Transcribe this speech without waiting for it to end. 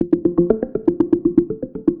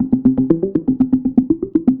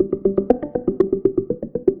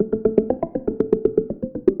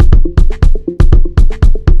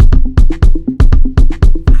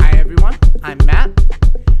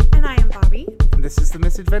This is The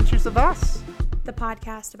Misadventures of Us. The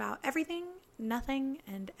podcast about everything, nothing,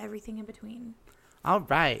 and everything in between. All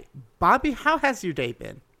right. Bobby, how has your day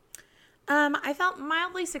been? I felt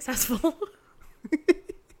mildly successful.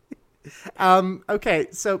 Okay,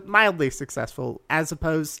 so mildly successful as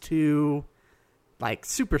opposed to, like,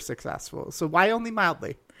 super successful. So why only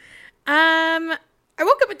mildly? I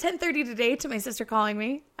woke up at 10:30 today to my sister calling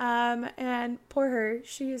me. And poor her,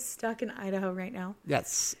 she is stuck in Idaho right now.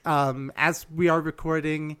 Yes. As we are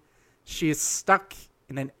recording, she is stuck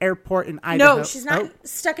in an airport in Idaho. No, she's not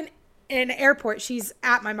stuck in an airport. She's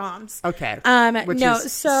at my mom's. Okay. Which no,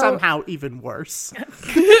 is so somehow even worse.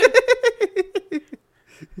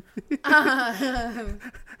 I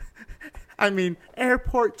mean,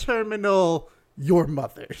 airport terminal, your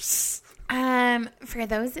mother's. For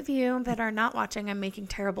those of you that are not watching, I'm making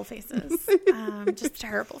terrible faces. Just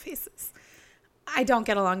terrible faces. I don't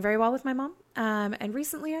get along very well with my mom. And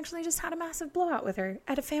recently actually just had a massive blowout with her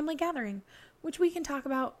at a family gathering, which we can talk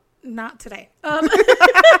about not today.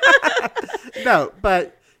 No,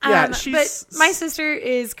 but yeah, but my sister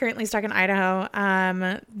is currently stuck in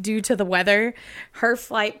Idaho due to the weather. Her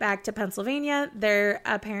flight back to Pennsylvania, there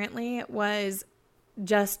apparently was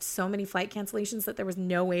just so many flight cancellations that there was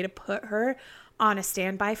no way to put her on a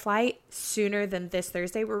standby flight sooner than this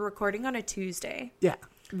Thursday. We're recording on a Tuesday. Yeah.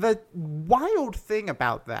 The wild thing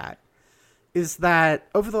about that is that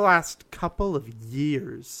over the last couple of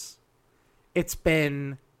years, we've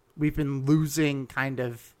been losing kind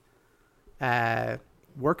of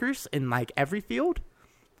workers in like every field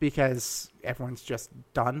because everyone's just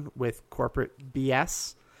done with corporate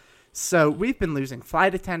BS. So we've been losing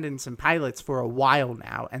flight attendants and pilots for a while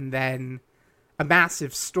now, and then a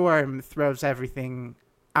massive storm throws everything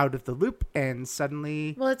out of the loop, and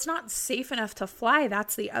suddenly... Well, it's not safe enough to fly.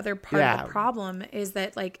 That's the other part of the problem, is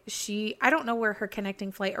that, like, I don't know where her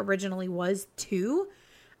connecting flight originally was to.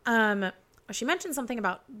 She mentioned something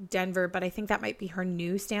about Denver, but I think that might be her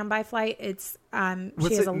new standby flight. It's, she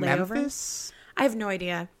has a layover. Memphis? I have no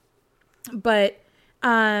idea. But,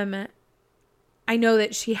 I know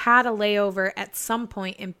that she had a layover at some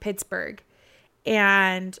point in Pittsburgh,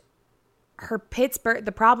 and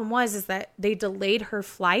the problem is that they delayed her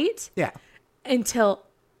flight until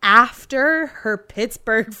after her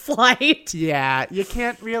Pittsburgh flight. Yeah, you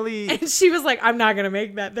can't really... And she was like, I'm not going to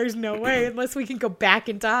make that. There's no way unless we can go back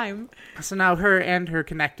in time. So now her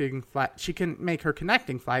connecting flight, she can make her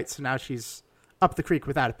connecting flight, so now she's up the creek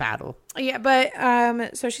without a paddle. Yeah,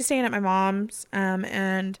 but so she's staying at my mom's,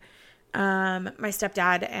 and my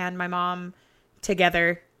stepdad and my mom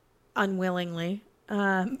together unwillingly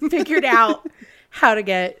figured out how to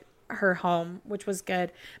get her home, which was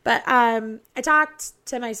good. But I talked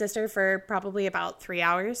to my sister for probably about 3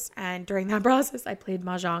 hours, and during that process I played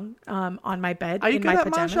mahjong on my bed in my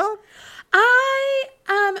pajamas. Mahjong?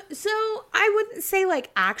 So I wouldn't say like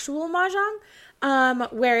actual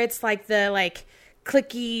mahjong, where it's like the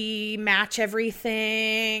clicky match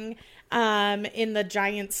everything in the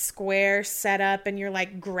giant square setup, and you're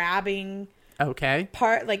like grabbing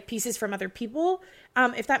pieces from other people,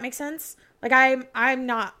 if that makes sense. Like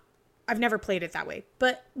I've never played it that way,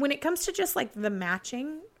 but when it comes to just like the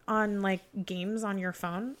matching on like games on your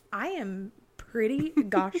phone, I am pretty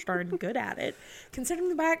gosh darn good at it, considering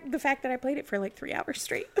the fact that I played it for like 3 hours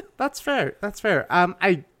straight. That's fair.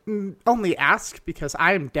 I only ask because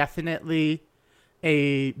I am definitely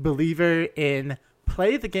a believer in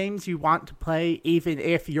play the games you want to play, even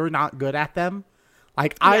if you're not good at them.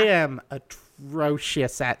 Like, yeah. I am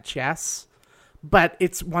atrocious at chess, but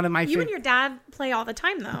it's one of my... You and your dad play all the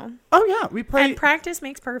time, though. Oh, yeah. We play... And practice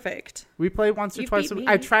makes perfect. We play once or twice a week.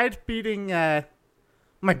 I tried beating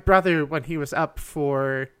my brother when he was up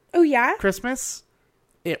for Christmas.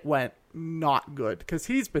 It went not good, because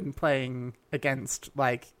he's been playing against,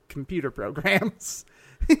 like, computer programs.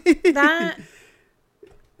 That...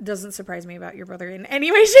 doesn't surprise me about your brother in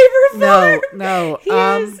any way, shape, or form. No.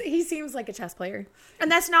 He seems like a chess player. And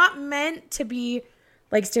that's not meant to be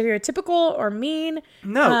like stereotypical or mean.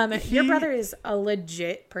 No. Your brother is a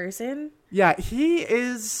legit person. Yeah, he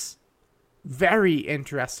is very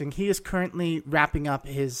interesting. He is currently wrapping up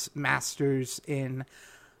his master's in,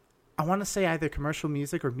 I want to say either commercial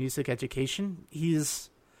music or music education. He's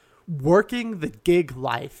working the gig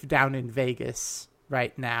life down in Vegas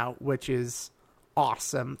right now, which is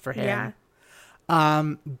awesome for him.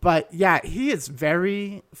 Yeah. But yeah, he is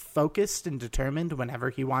very focused and determined whenever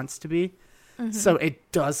he wants to be. Mm-hmm. So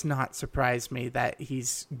it does not surprise me that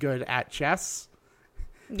he's good at chess.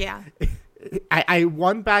 Yeah. I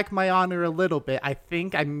won back my honor a little bit. I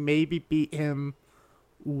think I maybe beat him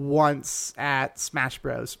once at Smash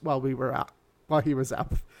Bros. while he was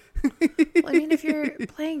up. Well, I mean, if you're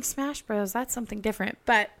playing Smash Bros, that's something different.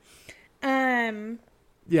 But,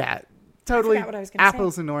 Yeah, totally what I was gonna say.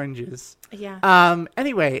 apples and oranges. yeah.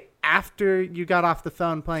 Anyway, after you got off the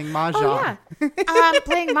phone playing Mahjong. Oh, yeah.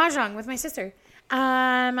 Playing Mahjong with my sister.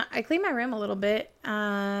 I cleaned my room a little bit,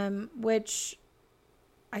 which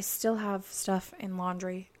I still have stuff in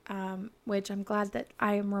laundry, which I'm glad that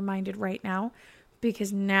I am reminded right now,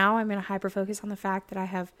 because now I'm going to hyper focus on the fact that I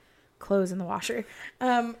have clothes in the washer,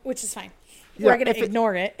 which is fine. Yeah, we're going to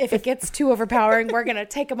ignore it. If it gets too overpowering, we're going to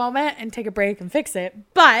take a moment and take a break and fix it.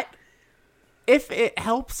 But If it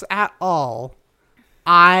helps at all,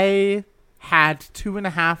 I had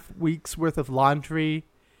 2.5 weeks worth of laundry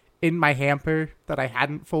in my hamper that I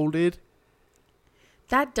hadn't folded.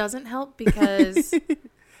 that doesn't help, because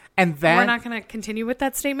And then, we're not going to continue with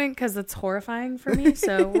that statement because it's horrifying for me.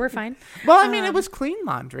 So we're fine. well, I mean, it was clean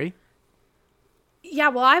laundry. Yeah,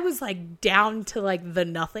 well, I was like down to like the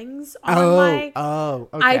nothings on my.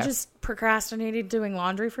 Okay. I just procrastinated doing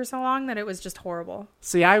laundry for so long that it was just horrible.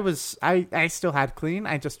 See, I still had clean.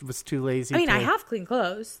 I just was too lazy. I mean, to... I have clean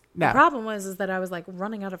clothes. No. The problem is that I was like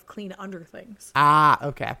running out of clean under things.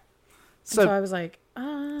 Okay. So I was like,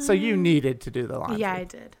 So you needed to do the laundry. yeah, I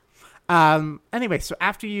did. Anyway, so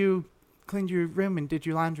after you cleaned your room and did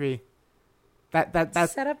your laundry,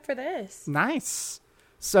 that's Set up for this. nice.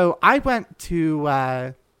 So I went to,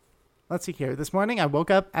 let's see here. This morning I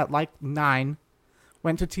woke up at like 9,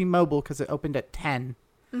 went to T-Mobile because it opened at 10.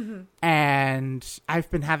 Mm-hmm. And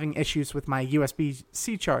I've been having issues with my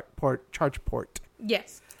USB-C charge port.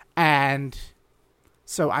 Yes. And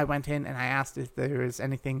so I went in and I asked if there was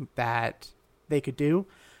anything that they could do.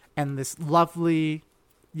 And this lovely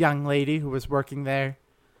young lady who was working there,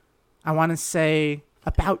 I want to say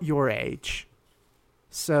about your age.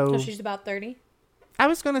 So she's about 30. I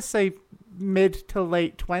was going to say mid to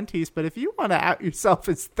late 20s, but if you want to out yourself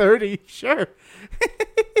as 30, sure.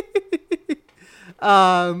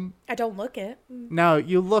 I don't look it. No,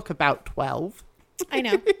 you look about 12. I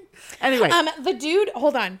know. Anyway. The dude,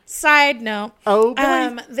 hold on. Side note. Oh,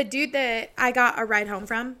 boy. The dude that I got a ride home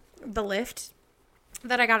from, the Lyft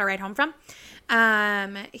that I got a ride home from,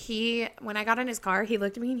 when I got in his car, he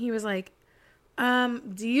looked at me and he was like,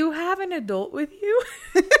 do you have an adult with you?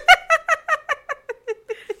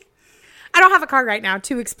 I don't have a car right now,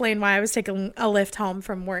 to explain why I was taking a Lyft home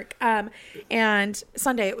from work. And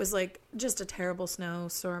Sunday it was like just a terrible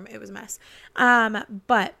snowstorm. It was a mess.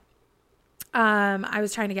 But I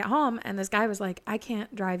was trying to get home and this guy was like, I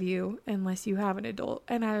can't drive you unless you have an adult.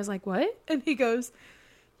 And I was like, what? And he goes,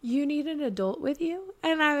 you need an adult with you?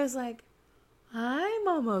 And I was like, I'm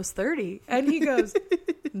almost 30. And he goes,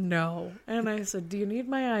 no. And I said, do you need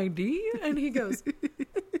my ID? And he goes,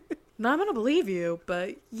 no, I'm going to believe you,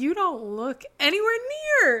 but you don't look anywhere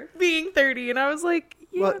near being 30. And I was like,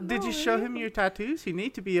 yeah, well, did you show him your tattoos? You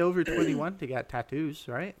need to be over 21 to get tattoos,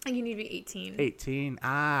 right? You need to be 18. 18.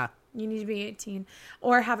 You need to be 18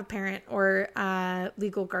 or have a parent or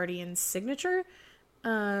legal guardian's signature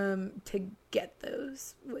to get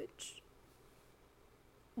those, which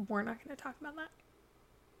we're not going to talk about that.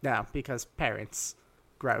 No, because parents.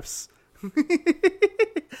 Gross.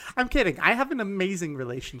 I'm kidding. I have an amazing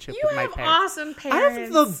relationship with my parents. You have awesome parents. I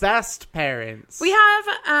have the best parents. We have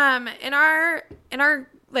in our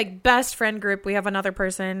like best friend group, we have another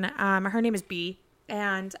person. Her name is B,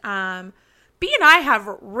 and B and I have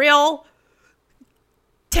real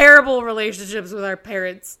terrible relationships with our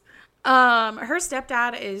parents. Her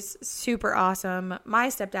stepdad is super awesome. My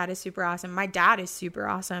stepdad is super awesome. My dad is super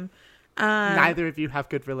awesome. Neither of you have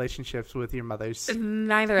good relationships with your mothers.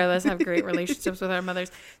 Neither of us have great relationships with our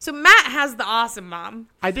mothers. So Matt has the awesome mom.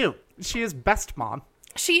 I do. She is best mom.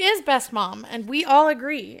 She is best mom, and we all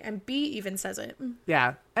agree. And B even says it.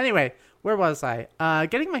 Yeah. Anyway, where was I?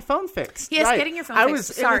 Getting my phone fixed. Yes, right. getting your phone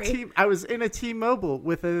fixed. Sorry. I was in a T-Mobile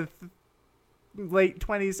with a late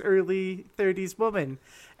 20s, early 30s woman,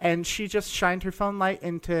 and she just shined her phone light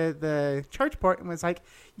into the charge port and was like,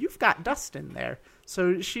 you've got dust in there.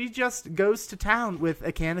 So she just goes to town with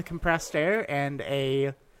a can of compressed air and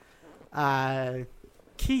a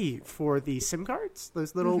key for the SIM cards,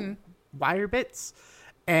 those little wire bits.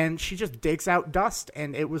 And she just digs out dust,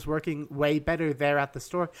 and it was working way better there at the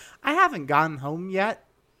store. I haven't gone home yet.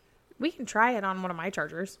 We can try it on one of my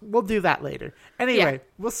chargers. We'll do that later. Anyway,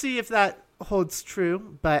 We'll see if that holds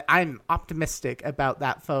true, but I'm optimistic about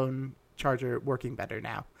that phone charger working better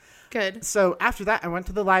now. Good. So after that, I went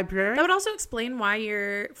to the library. That would also explain why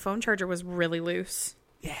your phone charger was really loose.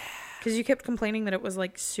 Yeah. Because you kept complaining that it was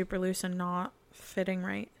like super loose and not fitting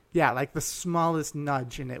right. Yeah, like the smallest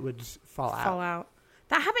nudge and it would fall out.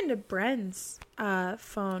 That happened to Bren's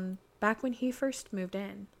phone back when he first moved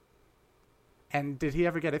in. And did he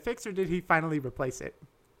ever get it fixed, or did he finally replace it?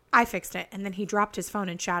 I fixed it, and then he dropped his phone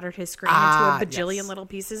and shattered his screen into a bajillion little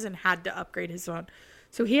pieces and had to upgrade his phone.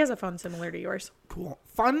 So he has a phone similar to yours. Cool.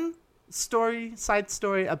 Fun side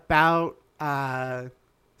story about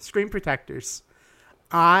screen protectors.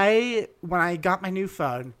 When I got my new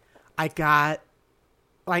phone, I got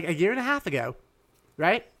like a year and a half ago,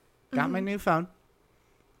 right? Got my new phone,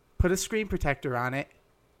 put a screen protector on it,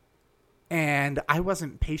 and I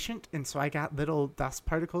wasn't patient, and so I got little dust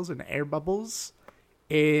particles and air bubbles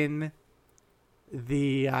in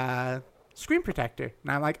the screen protector.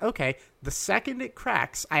 And I'm like, okay, the second it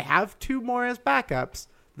cracks, I have 2 more as backups.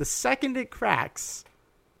 The second it cracks,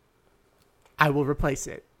 I will replace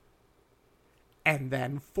it. And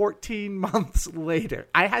then 14 months later,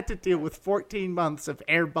 I had to deal with 14 months of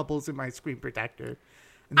air bubbles in my screen protector.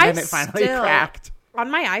 And then it finally cracked. On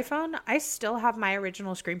my iPhone, I still have my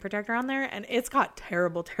original screen protector on there, and it's got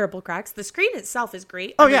terrible, terrible cracks. The screen itself is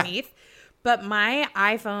great underneath. Yeah. But my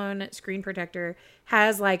iPhone screen protector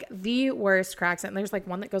has like the worst cracks. And there's like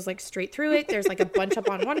one that goes like straight through it. There's like a bunch up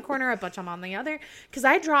on one corner, a bunch up on the other. Because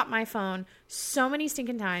I dropped my phone so many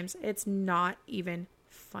stinking times. It's not even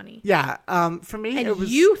funny. Yeah. For me, and it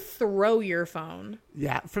was... you throw your phone.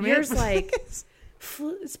 Yeah. For me, yours like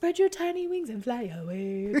spread your tiny wings and fly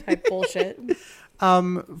away type bullshit.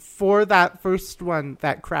 For that first one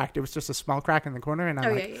that cracked, it was just a small crack in the corner. And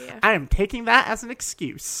I'm I am taking that as an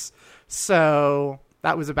excuse. So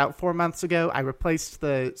that was about 4 months ago. I replaced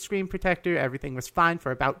the screen protector. Everything was fine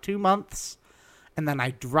for about 2 months. And then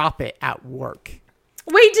I drop it at work.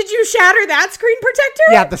 Wait, did you shatter that screen protector?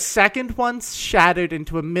 Yeah, the second one's shattered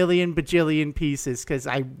into a million bajillion pieces because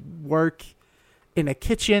I work in a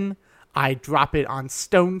kitchen. I drop it on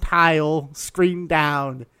stone tile, screen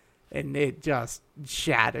down, and it just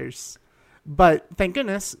shatters. But thank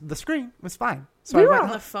goodness the screen was fine. So we were on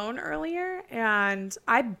the phone earlier, and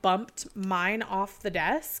I bumped mine off the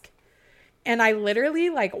desk, and I literally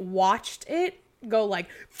like watched it go like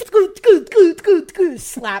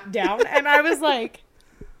slap down, and I was like,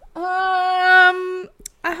 I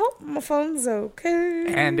hope my phone's okay.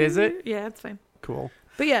 And is it? Yeah, it's fine. Cool.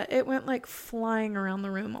 But yeah, it went like flying around the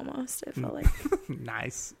room almost. It felt like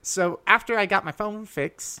nice. So after I got my phone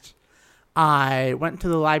fixed, I went to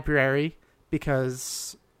the library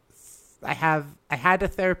because I had a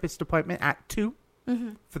therapist appointment at 2. Mm-hmm.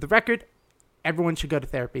 For the record, everyone should go to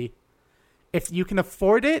therapy. If you can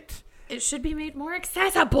afford it. It should be made more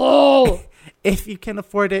accessible. If you can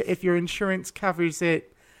afford it, if your insurance covers it.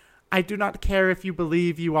 I do not care if you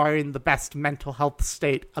believe you are in the best mental health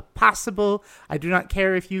state possible. I do not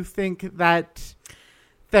care if you think that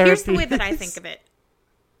therapy... Here's the way that I think of it.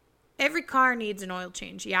 Every car needs an oil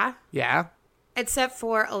change, yeah? Yeah. Except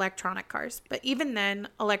for electronic cars. But even then,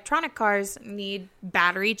 electronic cars need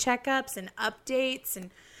battery checkups and updates and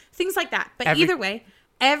things like that. But either way,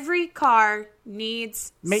 every car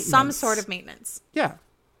needs some sort of maintenance. Yeah.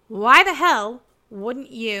 Why the hell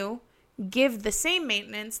wouldn't you give the same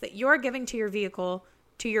maintenance that you're giving to your vehicle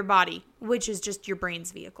to your body, which is just your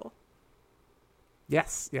brain's vehicle?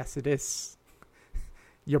 Yes, it is.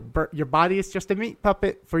 Your body is just a meat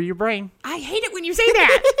puppet for your brain. I hate it when you say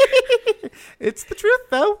that. It's the truth,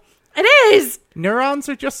 though. It is. Neurons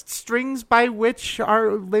are just strings by which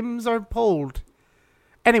our limbs are pulled.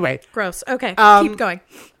 Anyway. Gross. Okay, keep going.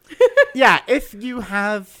 Yeah, if you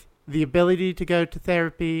have the ability to go to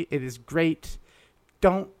therapy, it is great.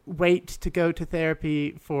 Don't wait to go to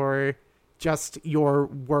therapy for just your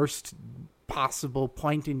worst possible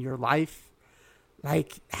point in your life.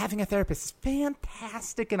 Like, having a therapist is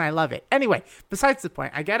fantastic, and I love it. Anyway, besides the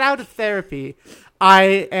point, I get out of therapy.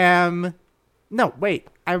 I'm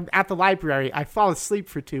at the library. I fall asleep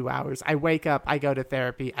for 2 hours. I wake up. I go to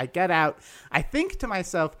therapy. I get out. I think to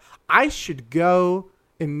myself, I should go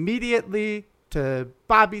immediately to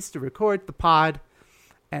Bobby's to record the pod.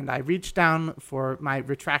 And I reach down for my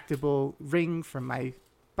retractable ring from my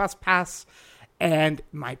bus pass, and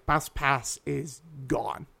my bus pass is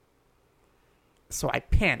gone. So I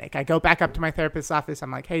panic. I go back up to my therapist's office.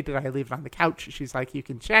 I'm like, hey, did I leave it on the couch? She's like, you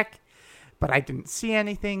can check. But I didn't see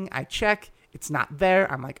anything. I check. It's not there.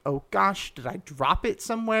 I'm like, oh gosh, did I drop it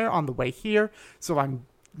somewhere on the way here? So I'm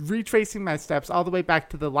retracing my steps all the way back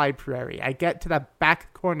to the library. I get to that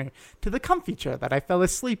back corner, to the comfy chair that I fell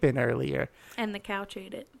asleep in earlier. And the couch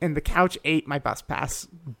ate it. And the couch ate my bus pass.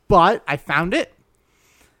 But I found it.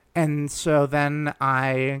 And so then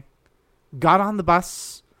I got on the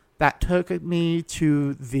bus that took me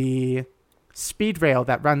to the speed rail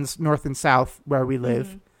that runs north and south where we live.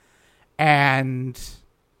 Mm-hmm. And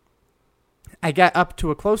I get up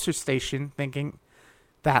to a closer station thinking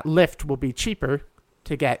that Lyft will be cheaper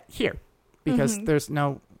to get here. because there's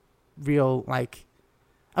no real like.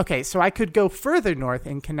 Okay, so I could go further north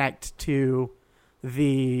and connect to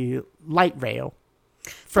the light rail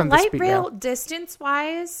from the light speed rail rail. distance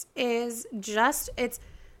wise is just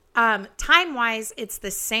time wise it's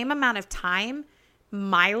the same amount of time.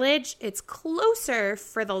 Mileage, it's closer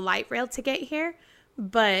for the light rail to get here,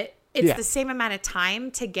 but it's the same amount of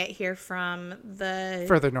time to get here from the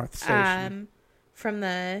Further north station. From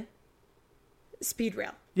the speed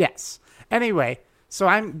rail. Yes. Anyway, so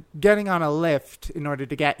I'm getting on a lift in order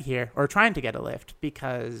to get here, or trying to get a lift,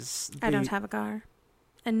 because I don't have a car.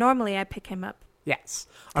 And normally I pick him up. Yes.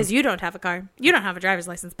 Because you don't have a car. You don't have a driver's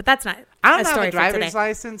license, but that's not I don't a have story a for driver's today.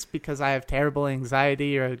 license because I have terrible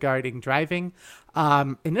anxiety regarding driving.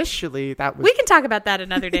 Initially, that was We can talk about that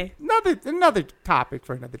another day. another topic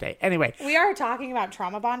for another day. Anyway. We are talking about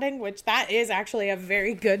trauma bonding, which that is actually a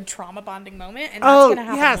very good trauma bonding moment, and that's going to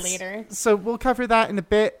happen later. So we'll cover that in a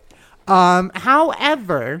bit.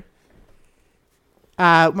 However,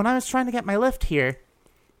 when I was trying to get my lift here,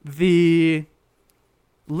 the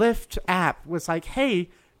Lyft app was like, "Hey,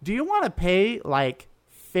 do you want to pay like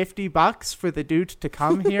 $50 for the dude to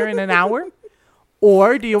come here in an hour,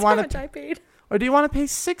 or do you want How much I paid? or do you want to pay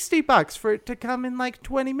 $60 for it to come in like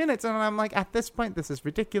 20 minutes?" And I'm like, at this point, this is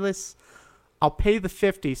ridiculous. I'll pay the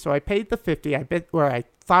 50. So I paid the 50. I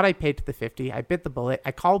thought I paid the 50. I bit the bullet.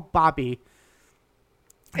 I called Bobby.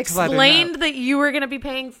 Explained that you were going to be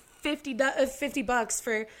paying $50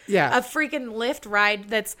 for a freaking Lyft ride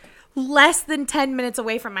that's less than 10 minutes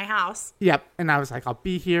away from my house. Yep. And I was like, I'll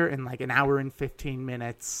be here in like an hour and 15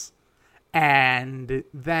 minutes. And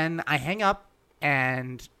then I hang up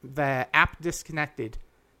and the app disconnected.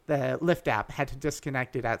 The Lyft app had to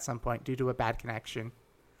disconnect it at some point due to a bad connection.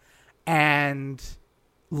 And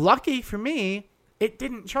lucky for me, it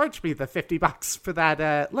didn't charge me the $50 for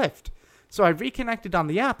that Lyft. So I reconnected on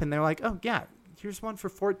the app and they're like, "Oh yeah, here's one for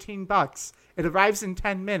 $14. It arrives in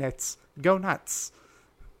 10 minutes. Go nuts."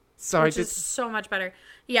 So Which is so much better.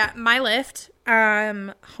 Yeah, my Lyft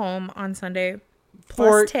home on Sunday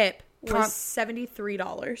for plus tip was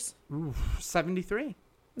 $73. Ooh, 73.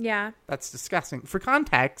 Yeah. That's disgusting. For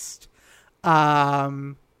context,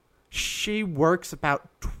 she works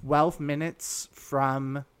about 12 minutes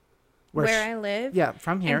from where I live. Yeah,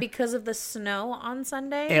 from here. And because of the snow on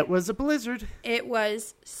Sunday, it was a blizzard. It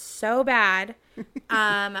was so bad.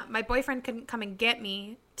 My boyfriend couldn't come and get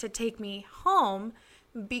me to take me home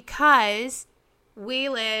because we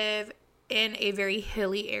live in a very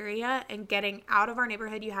hilly area, and getting out of our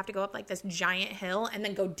neighborhood, you have to go up like this giant hill and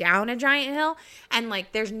then go down a giant hill. And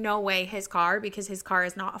like, there's no way his car, because his car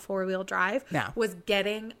is not a 4-wheel drive, was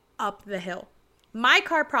getting up the hill. My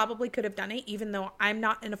car probably could have done it, even though I'm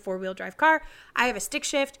not in a 4-wheel drive car. I have a stick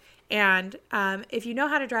shift, and if you know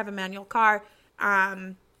how to drive a manual car,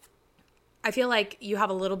 I feel like you have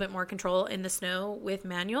a little bit more control in the snow with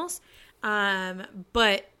manuals.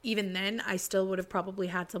 But even then, I still would have probably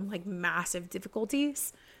had some like massive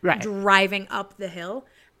difficulties driving up the hill.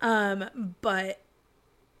 But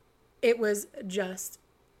it was just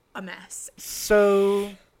a mess.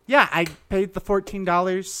 So yeah, I paid the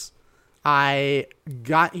 $14. I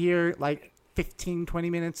got here like 15, 20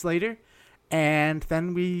 minutes later, and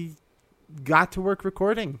then we got to work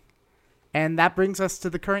recording. And that brings us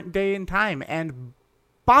to the current day and time. And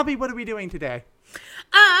Bobby, what are we doing today?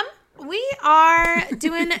 We are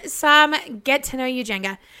doing some get to know you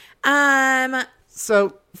Jenga.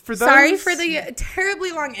 So for those... Sorry for the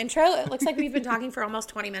terribly long intro. It looks like we've been talking for almost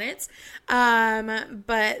 20 minutes.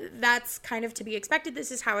 But that's kind of to be expected.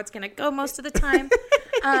 This is how it's going to go most of the time.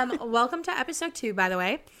 Welcome to episode 2, by the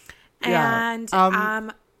way. And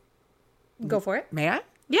go for it. May I?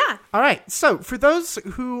 Yeah. All right. So for those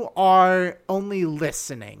who are only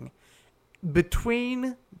listening,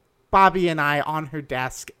 between Bobby and I on her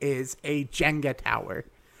desk is a Jenga tower.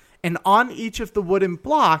 And on each of the wooden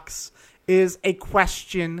blocks is a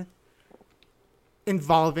question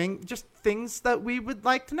involving just things that we would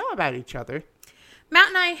like to know about each other. Matt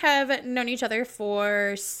and I have known each other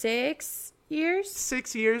for 6 years.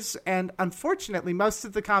 6 years. And unfortunately, most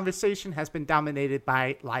of the conversation has been dominated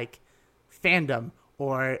by like fandom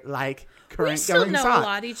or like current goings on. We still know a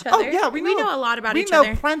lot of each other. Oh, yeah, we know a lot about each other.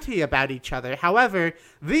 We know plenty about each other. However,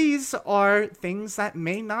 these are things that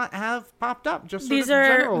may not have popped up. Just sort these of are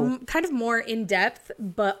general. Kind of more in depth,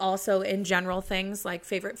 but also in general things like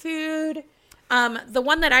favorite food. The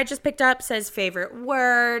one that I just picked up says favorite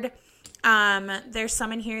word. There's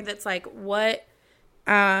some in here that's like what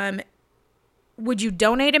would you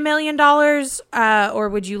donate $1 million or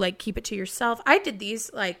would you like keep it to yourself? I did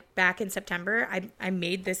these like back in September. I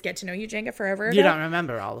made this Get to Know You Jenga forever ago. You don't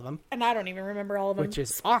remember all of them. And I don't even remember all of them. Which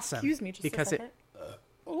is awesome. Excuse me just because a second.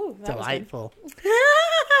 Ooh, that delightful. Was good.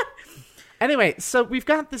 Anyway, so we've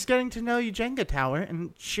got this Getting to Know You Jenga tower,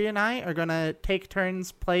 and she and I are going to take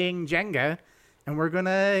turns playing Jenga, and we're going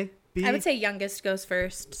to be... I would say youngest goes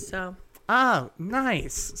first, so... Oh,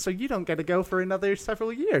 nice. So you don't get to go for another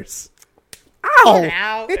several years. Ow! Get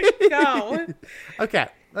out. Go. Okay,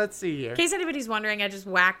 let's see here. In case anybody's wondering, I just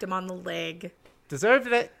whacked him on the leg. Deserved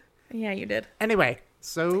it. Yeah, you did. Anyway,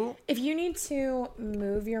 so... If you need to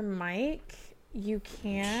move your mic, you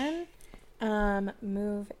can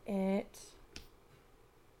move it...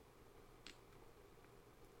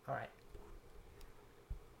 All right.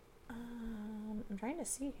 I'm trying to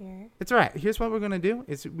see here. It's all right. Here's what we're going to do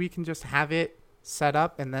is we can just have it set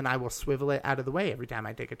up, and then I will swivel it out of the way every time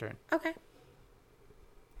I take a turn. Okay.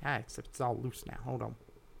 Yeah, except it's all loose now. Hold on.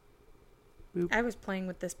 Boop. I was playing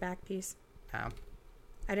with this back piece. Oh.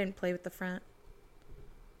 I didn't play with the front.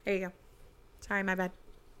 There you go. Sorry, my bad.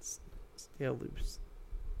 Still loose.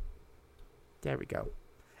 There we go.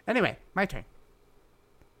 Anyway, my turn.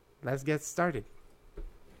 Let's get started.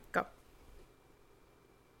 Go.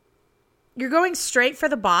 You're going straight for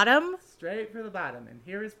the bottom? Straight for the bottom, and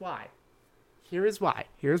here is why. Here's why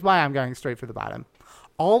I'm going straight for the bottom.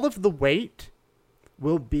 All of the weight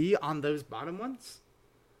will be on those bottom ones,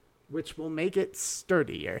 which will make it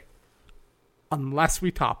sturdier. Unless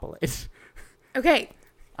we topple it. Okay.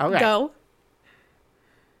 Okay. Go.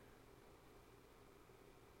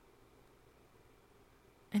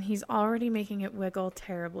 And he's already making it wiggle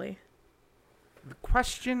terribly. The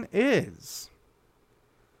question is,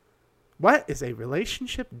 what is a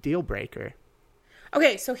relationship deal breaker?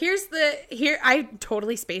 Okay, so here I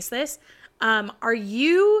totally spaced this. Are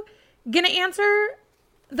you gonna answer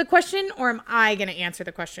the question or am I gonna answer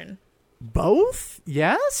the question? Both?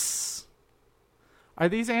 Yes? Are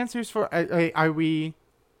these answers for,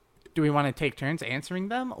 do we want to take turns answering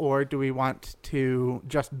them, or do we want to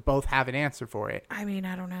just both have an answer for it? I mean,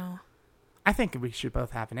 I don't know. I think we should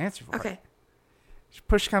both have an answer for it. Okay.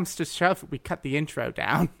 Push comes to shove, we cut the intro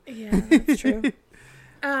down. Yeah, that's true.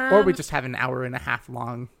 Or we just have an hour and a half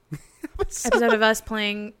long episode of us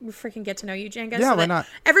playing freaking Get to Know You Jenga. Yeah, so why that not?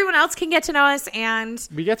 Everyone else can get to know us and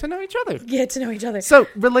we get to know each other. get to know each other. So,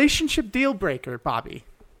 relationship deal breaker, Bobby.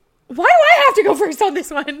 Why do I have to go first on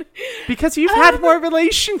this one? Because you've had more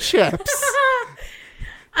relationships.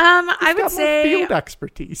 I would say more field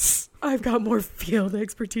expertise. I've got more field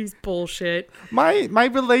expertise. Bullshit. My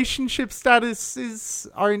relationship statuses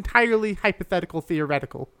are entirely hypothetical,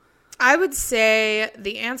 theoretical. I would say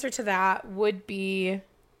the answer to that would be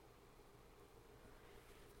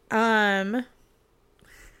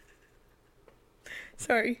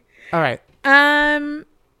sorry. All right.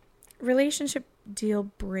 Relationship deal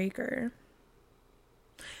breaker.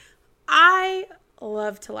 I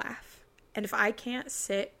love to laugh. And if I can't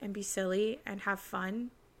sit and be silly and have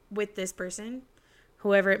fun with this person,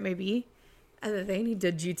 whoever it may be, they need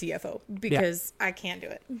to GTFO because I can't do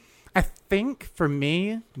it. I think for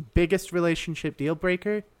me, biggest relationship deal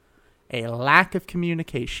breaker, a lack of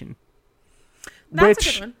communication. That's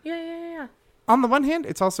a good one. Yeah. On the one hand,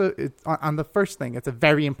 it's also on the first thing. It's a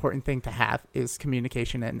very important thing to have is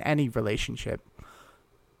communication in any relationship.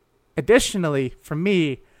 Additionally, for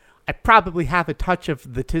me, I probably have a touch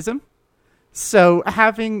of the tism. So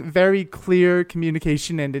having very clear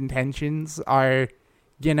communication and intentions are,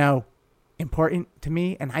 important to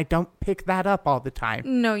me, and I don't pick that up all the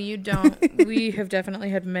time. No, you don't. We have definitely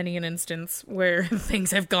had many an instance where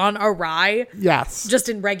things have gone awry. Yes. Just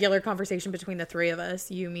in regular conversation between the three of us,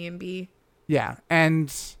 you, me, and B. Yeah,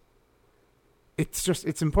 and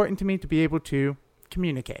it's important to me to be able to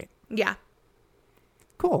communicate. Yeah.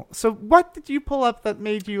 Cool. So what did you pull up that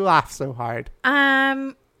made you laugh so hard?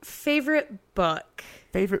 Favorite book.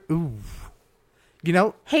 Ooh.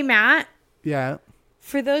 Hey, Matt. Yeah.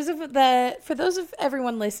 For those of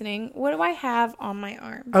everyone listening, what do I have on my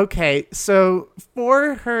arm? Okay, so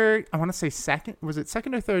for her, I want to say second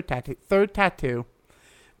or third tattoo? Third tattoo.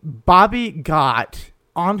 Bobby got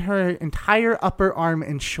on her entire upper arm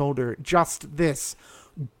and shoulder just this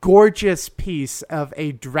gorgeous piece of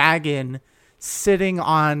a dragon sitting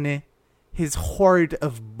on his hoard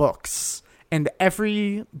of books. And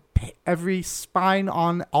every spine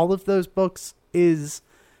on all of those books is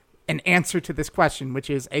an answer to this question, which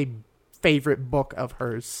is a favorite book of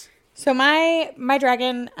hers. So my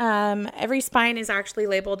dragon, every spine is actually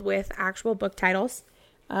labeled with actual book titles.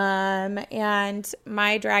 And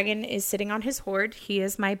my dragon is sitting on his hoard. He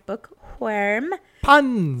is my book worm.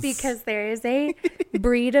 Puns. Because there is a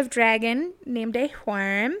breed of dragon named a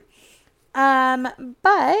worm.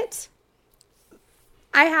 But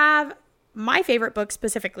I have my favorite book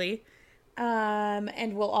specifically,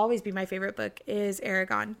 and will always be my favorite book, is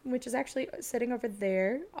Aragon, which is actually sitting over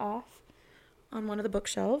there off on one of the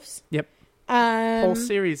bookshelves. Yep. Whole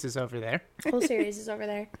series is over there. Whole series is over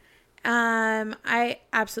there. I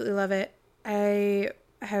absolutely love it. I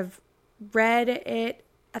have read it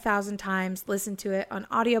 1,000 times, listened to it on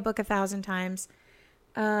audiobook 1,000 times.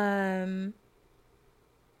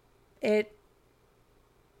 It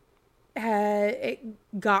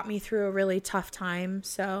got me through a really tough time,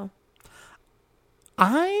 so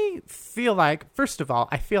I feel like, first of all,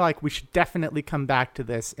 I feel like we should definitely come back to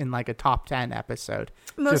this in like a top 10 episode.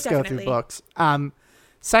 Most Just go definitely. through books.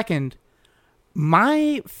 Second,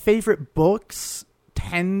 my favorite books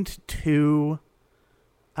tend to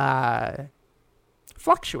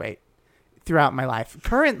fluctuate throughout my life.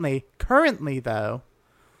 Currently though,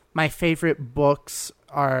 my favorite books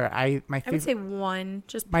are I would say one.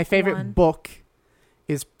 Just my favorite one. book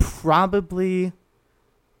is probably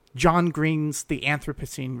John Green's The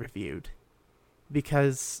Anthropocene Reviewed,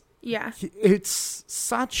 because Yeah. it's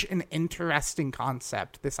such an interesting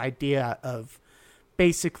concept, this idea of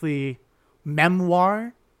basically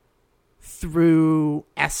memoir through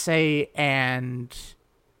essay and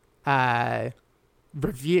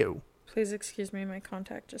review. Please excuse me, my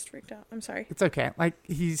contact just freaked out. I'm sorry. It's okay. Like,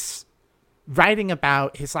 he's writing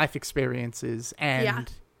about his life experiences,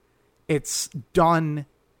 and it's done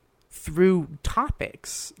through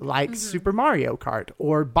topics like Super Mario Kart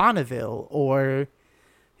or Bonneville or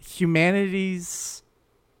humanity's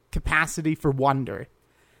capacity for wonder.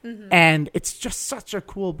 And it's just such a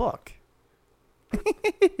cool book.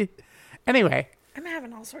 Anyway, I'm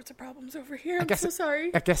having all sorts of problems over here. I'm so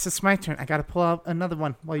sorry. I guess it's my turn. I gotta pull out another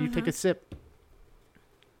one while you take a sip.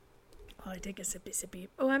 While I take a sippy sippy.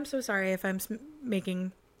 Oh, I'm so sorry if I'm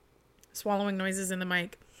making swallowing noises in the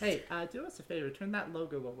mic. Hey, do us a favor. Turn that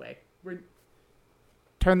logo away.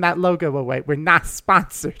 Turn that logo away. We're not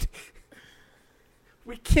sponsored.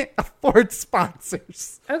 We can't afford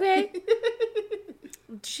sponsors. Okay.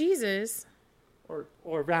 Jesus.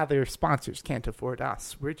 Or rather, sponsors can't afford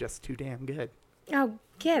us. We're just too damn good. Oh,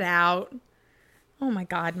 get out. Oh my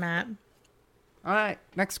God, Matt. All right,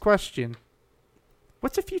 next question.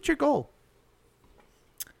 What's a future goal?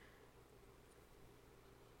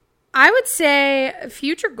 I would say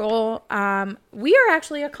future goal, we are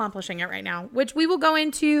actually accomplishing it right now, which we will go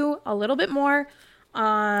into a little bit more.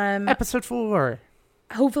 Episode 4.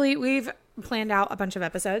 Hopefully we've planned out a bunch of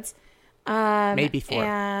episodes. Maybe 4.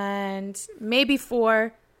 And maybe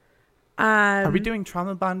 4. Are we doing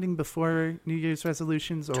trauma bonding before New Year's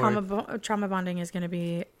resolutions? Or Trauma bonding is going to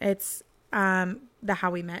be, it's the How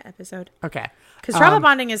We Met episode. Okay. Because trauma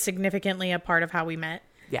bonding is significantly a part of how we met.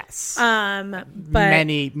 Yes. But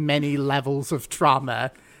many levels of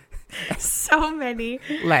trauma so many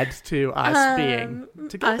led to us being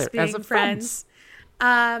together us being as a friends.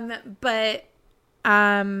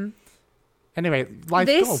 Anyway, life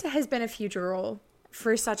this goal. has been a future goal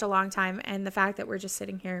for such a long time, and the fact that we're just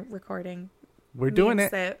sitting here recording, We're doing means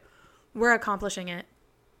it. that we're accomplishing it.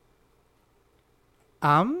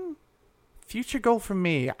 Future goal for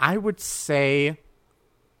me, I would say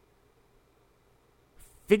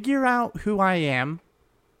figure out who I am,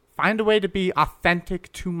 find a way to be authentic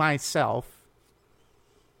to myself,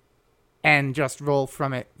 and just roll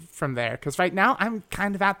from there. Because right now, I'm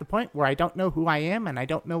kind of at the point where I don't know who I am, and I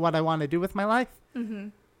don't know what I want to do with my life. Mm-hmm.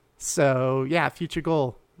 So, yeah, future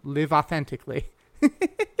goal, live authentically.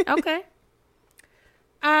 Okay.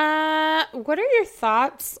 What are your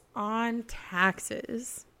thoughts on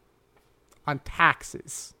taxes? On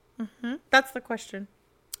taxes. That's the question.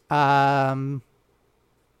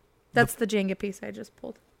 That's the Jenga piece I just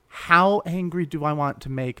pulled. How angry do I want to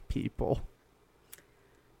make people?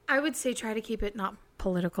 I would say try to keep it not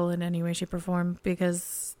political in any way, shape, or form,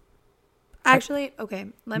 because actually, okay,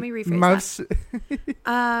 let me rephrase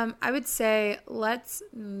that. I would say let's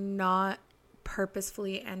not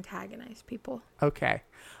purposefully antagonize people. Okay.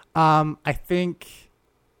 I think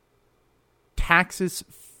taxes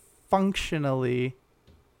functionally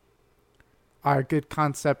are a good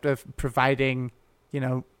concept of providing,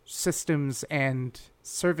 systems and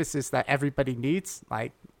services that everybody needs,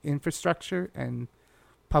 like infrastructure and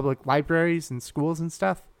public libraries and schools and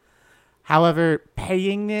stuff. However,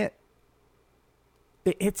 paying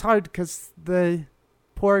it's hard because the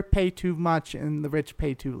poor pay too much and the rich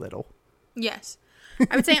pay too little. Yes.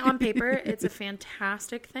 I would say on paper, it's a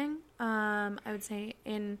fantastic thing. I would say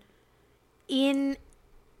in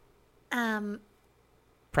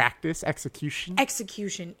practice, execution.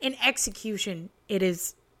 In execution, it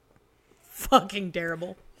is fucking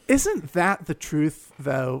terrible. Isn't that the truth,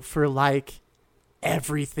 though, for like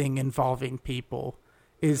everything involving people?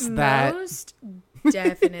 Is that most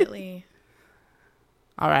definitely?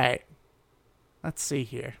 all right? Let's see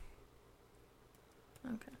here.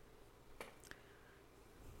 Okay.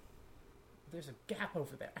 There's a gap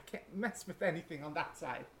over there. I can't mess with anything on that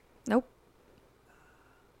side. Nope.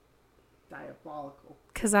 Diabolical.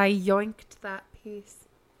 Because I yoinked that piece.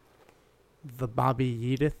 The Bobby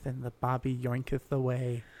Yeeteth and the Bobby Yoinketh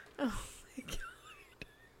away. Oh my god.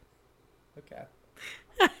 Okay.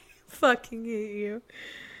 I fucking hate you.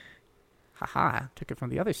 Haha, took it from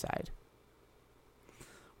the other side.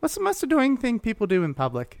 What's the most annoying thing people do in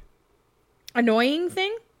public? Annoying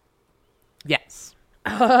thing? Yes.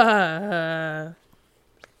 That's a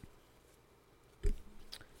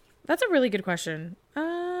really good question.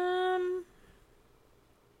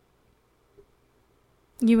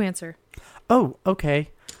 You answer. Oh, okay.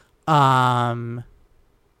 Oh,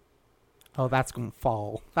 that's going to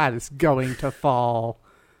fall. That is going to fall.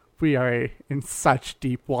 We are in such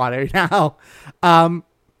deep water now.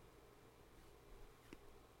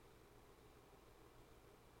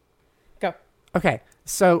 Go. Okay,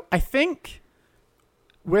 so I think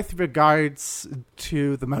with regards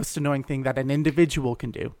to the most annoying thing that an individual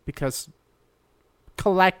can do, because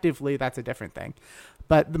collectively that's a different thing,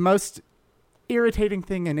 but the most irritating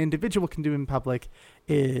thing an individual can do in public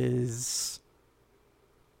is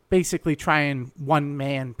basically try and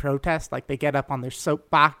one-man protest. Like they get up on their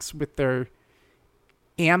soapbox with their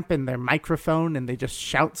amp and their microphone and they just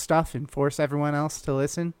shout stuff and force everyone else to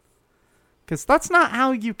listen. Because that's not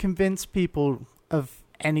how you convince people of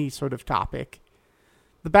any sort of topic.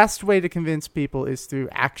 The best way to convince people is through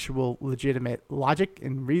actual legitimate logic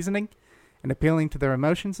and reasoning and appealing to their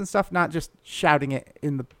emotions and stuff, not just shouting it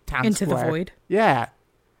in the town Into square. the void. Yeah.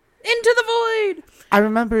 Into the void! I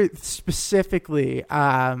remember specifically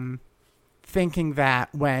thinking that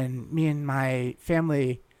when me and my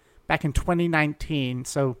family back in 2019,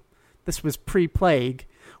 so this was pre-plague,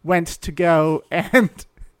 went to go and...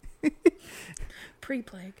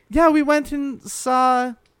 Pre-plague. Yeah, we went and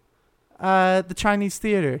saw the Chinese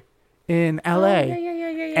Theater in LA. Oh,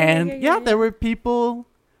 yeah. And there were people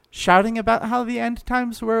shouting about how the end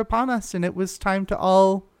times were upon us and it was time to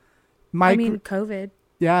all migrate. COVID.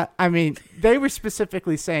 Yeah, I mean, they were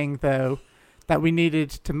specifically saying, though, that we needed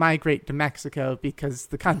to migrate to Mexico because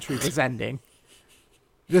the country was ending.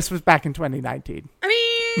 This was back in 2019. I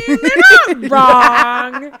mean, they're not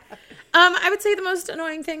wrong. I would say the most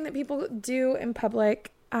annoying thing that people do in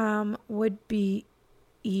public would be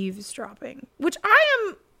eavesdropping, which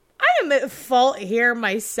I am at fault here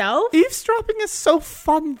myself. Eavesdropping is so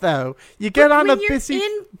fun, though. You get on a busy... When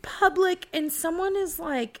you're in public and someone is,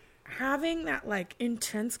 like, having that, like,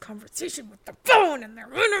 intense conversation with the phone and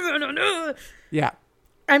they're... Yeah.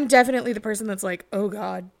 I'm definitely the person that's like, oh,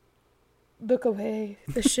 God, look away,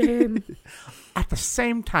 the shame. At the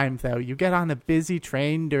same time, though, you get on a busy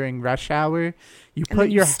train during rush hour.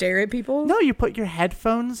 You stare at people? No, you put your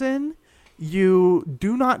headphones in. You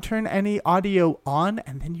do not turn any audio on,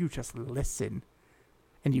 and then you just listen.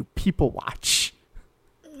 And you people watch.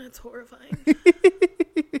 That's horrifying.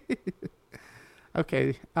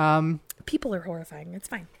 Okay. People are horrifying. It's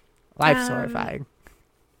fine. Life's horrifying.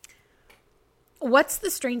 What's the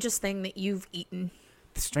strangest thing that you've eaten?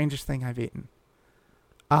 The strangest thing I've eaten.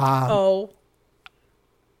 Nope.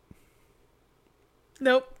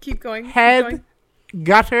 Keep going. Head,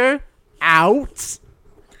 gutter, out.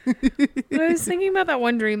 I was thinking about that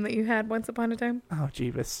one dream that you had once upon a time. Oh,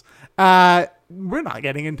 Jeebus. We're not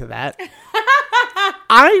getting into that.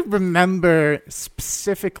 I remember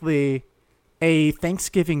specifically a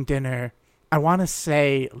Thanksgiving dinner, I want to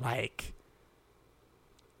say like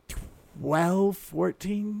 12,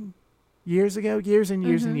 14 years ago, years and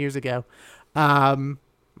years ago.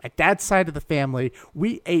 My dad's side of the family,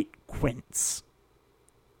 we ate quints.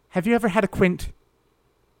 Have you ever had a quint?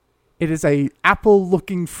 It is a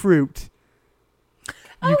apple-looking fruit.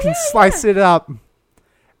 You can slice it up.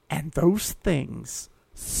 And those things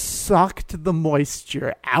sucked the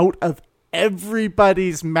moisture out of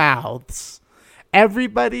everybody's mouths.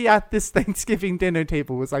 Everybody at this Thanksgiving dinner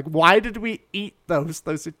table was like, why did we eat those?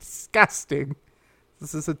 Those are disgusting.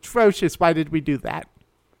 This is atrocious. Why did we do that?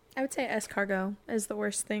 I would say escargot is the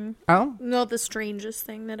worst thing. Oh? No, the strangest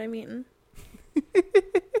thing that I've eaten.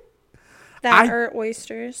 That or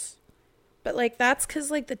oysters. But, like, that's because,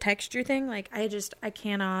 like, the texture thing, like, I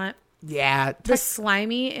cannot. Yeah. The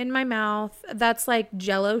slimy in my mouth, that's like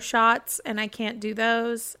Jell-O shots, and I can't do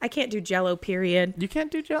those. I can't do Jell-O, period. You can't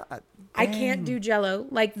do Jell-O? I can't do Jell-O,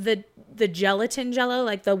 like the gelatin Jell-O,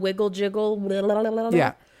 like the wiggle jiggle. Blah, blah, blah, blah.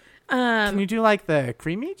 Yeah. Can you do like the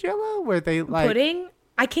creamy Jell-O where they like Pudding?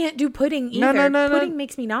 I can't do pudding either. No. Pudding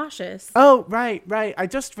makes me nauseous. Oh, right. I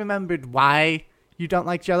just remembered why you don't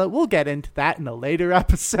like Jell-O. We'll get into that in a later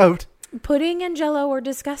episode. Pudding and Jell-O are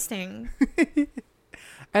disgusting.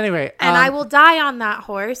 Anyway. And I will die on that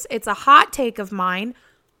horse. It's a hot take of mine.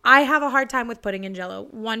 I have a hard time with pudding and Jell-O.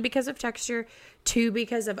 1, because of texture. 2,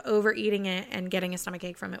 because of overeating it and getting a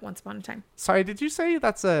stomachache from it once upon a time. Sorry, did you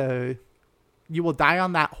say you will die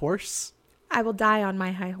on that horse? I will die on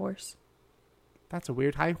my high horse. That's a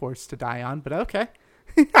weird high horse to die on, but okay.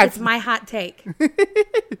 It's my hot take.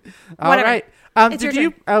 All right. It's your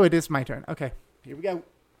turn. Oh, it is my turn. Okay. Here we go.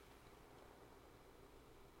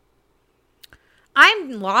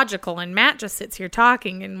 I'm logical and Matt just sits here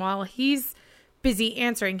talking, and while he's busy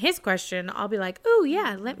answering his question, I'll be like, oh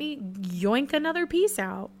yeah, let me yoink another piece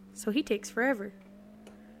out. So he takes forever.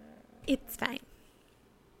 It's fine.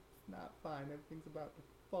 Not fine. Everything's about to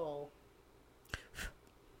fall.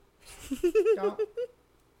 Don't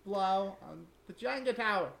blow on the Jenga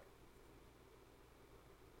tower.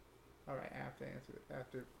 All right, I have to answer it. I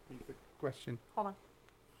have to read the question. Hold on.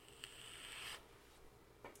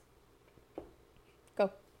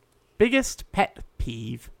 Go. Biggest pet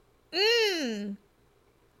peeve.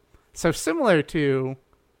 So similar to...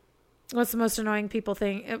 What's the most annoying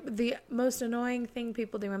the most annoying thing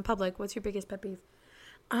people do in public? What's your biggest pet peeve?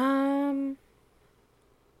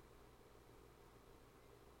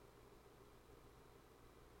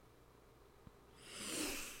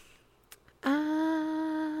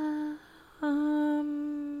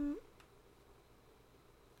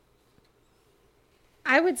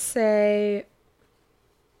 I would say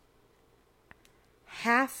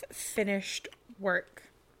half-finished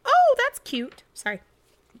work. Oh, that's cute. Sorry.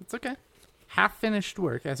 It's okay. Half-finished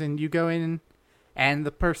work, as in you go in and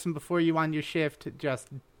the person before you on your shift just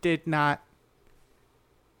did not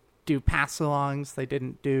do pass-alongs. They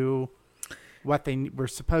didn't do what they were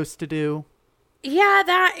supposed to do. Yeah,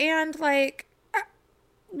 that, and like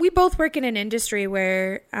we both work in an industry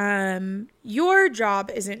where your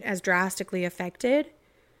job isn't as drastically affected,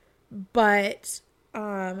 but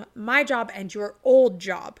my job and your old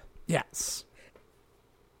job. Yes.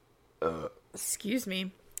 Excuse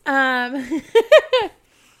me. My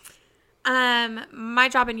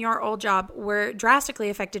job and your old job were drastically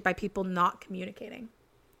affected by people not communicating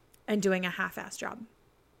and doing a half-assed job.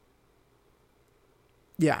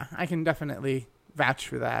 Yeah, I can definitely vouch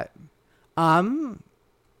for that.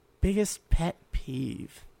 Biggest pet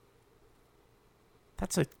peeve.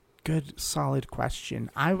 That's a good, solid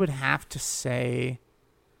question. I would have to say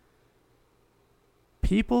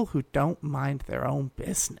people who don't mind their own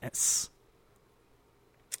business.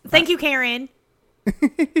 Thank you, Karen. My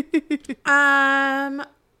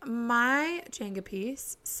Jenga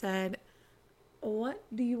piece said,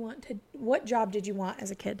 what job did you want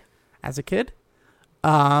as a kid? As a kid?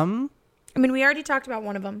 I mean, we already talked about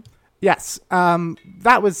one of them. Yes.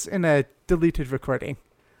 That was in a deleted recording.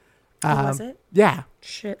 Was it? Yeah.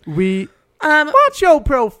 Shit. Watch your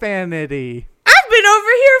profanity. I've been over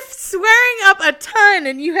here swearing up a ton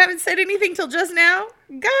and you haven't said anything till just now?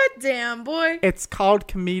 God damn, boy. It's called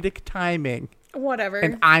comedic timing. Whatever.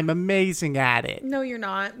 And I'm amazing at it. No, you're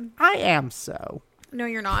not. I am so. No,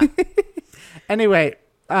 you're not. Anyway,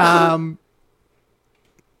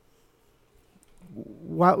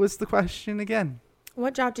 what was the question again?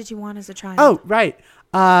 What job did you want as a child? Oh, right.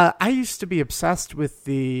 I used to be obsessed with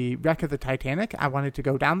the wreck of the Titanic. I wanted to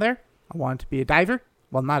go down there. I wanted to be a diver.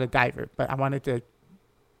 Well, not a diver, but I wanted to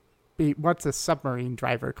be, what's a submarine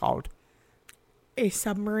driver called? A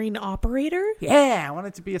submarine operator? Yeah, I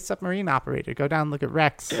wanted to be a submarine operator. Go down and look at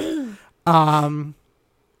wrecks.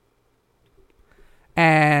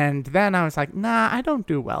 And then I was like, nah, I don't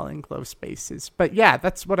do well in closed spaces. But yeah,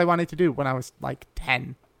 that's what I wanted to do when I was like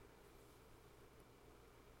 10.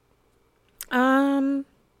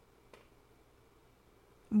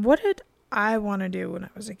 What did I want to do when I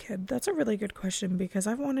was a kid? That's a really good question because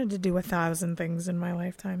I've wanted to do 1,000 things in my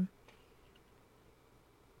lifetime.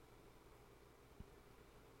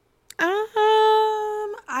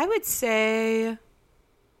 I would say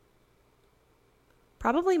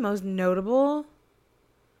probably most notable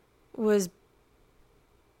was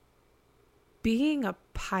being a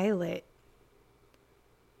pilot.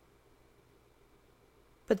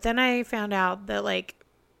 But then I found out that like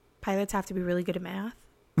pilots have to be really good at math.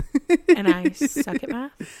 And I suck at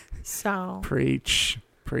math. So Preach.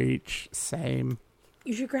 Same.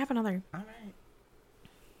 you should grab another. All right.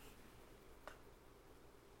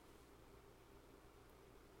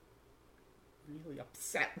 Really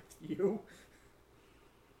upset with you.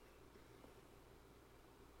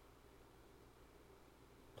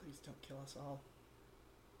 Please don't kill us all.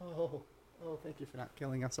 Oh, thank you for not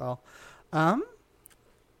killing us all.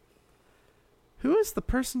 Who is the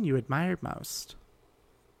person you admire most?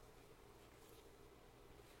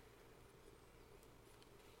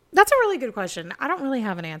 That's a really good question. I don't really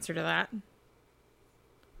have an answer to that.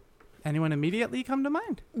 Anyone immediately come to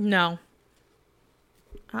mind? No.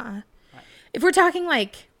 If we're talking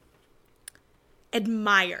like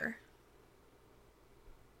admire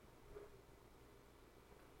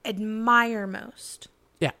most,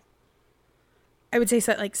 Yeah. I would say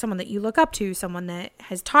like someone that you look up to, someone that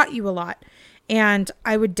has taught you a lot. And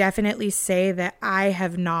I would definitely say that I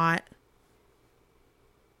have not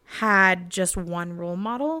had just one role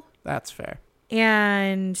model. That's fair.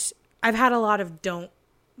 And I've had a lot of don't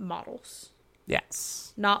models.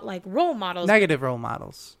 Yes. Not like role models. Negative role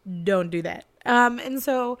models. Don't do that. And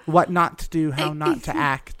so What not to do, how not to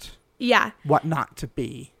act. yeah. What not to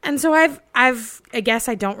be. And so I guess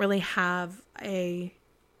I don't really have a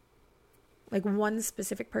like one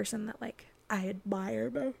specific person that like I admire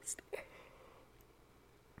most.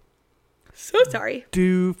 So sorry.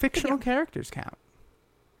 Do fictional characters count?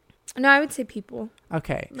 No, I would say people.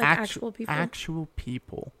 Okay. Like actual people. Actual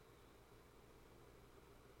people.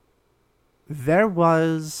 There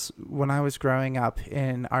was, when I was growing up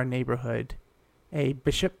in our neighborhood, a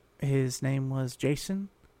bishop. His name was Jason.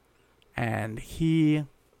 And he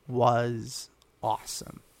was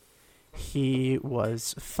awesome. He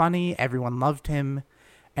was funny. Everyone loved him.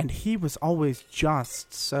 And he was always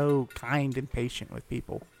just so kind and patient with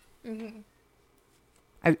people. Mm-hmm.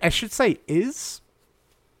 I should say is.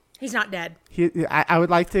 He's not dead. I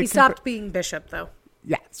would like to... He stopped being bishop, though.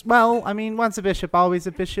 Yes. Well, I mean, once a bishop, always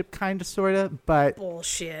a bishop, kind of, sort of, but...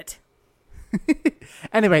 Bullshit.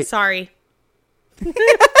 Anyway. Sorry.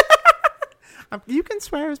 You can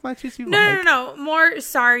swear as much as you like. No. More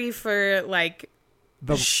sorry for, like,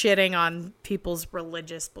 shitting on people's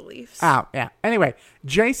religious beliefs. Oh, yeah. Anyway,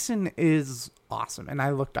 Jason is awesome, and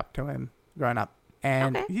I looked up to him growing up,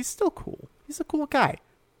 and he's still cool. He's a cool guy.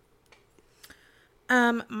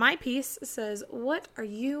 My piece says, what are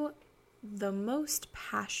you the most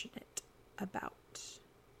passionate about?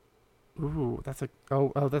 Ooh, that's a...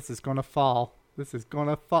 Oh, this is gonna fall. This is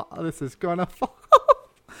gonna fall.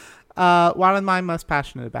 What am I most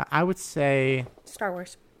passionate about? I would say... Star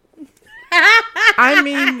Wars. I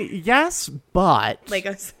mean, yes, but...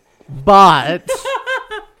 Legos. But...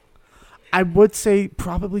 I would say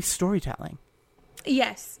probably storytelling.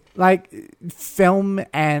 Yes. Like film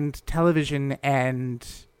and television and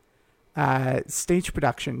stage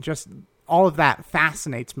production, just all of that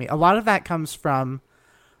fascinates me. A lot of that comes from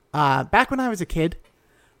back when I was a kid.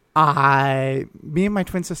 Me and my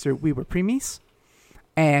twin sister, we were preemies,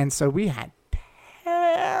 and so we had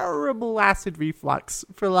terrible acid reflux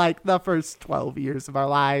for like the first 12 years of our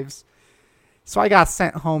lives. So I got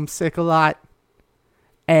sent home sick a lot.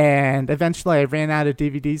 And eventually I ran out of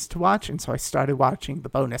DVDs to watch, and so I started watching the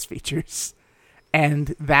bonus features.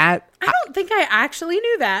 And that... I don't think I actually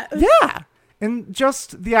knew that. Yeah. And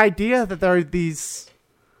just the idea that there are these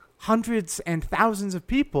hundreds and thousands of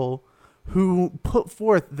people who put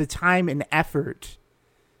forth the time and effort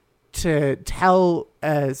to tell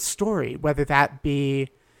a story, whether that be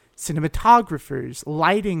cinematographers,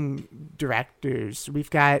 lighting directors,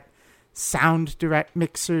 we've got sound direct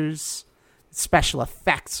mixers, special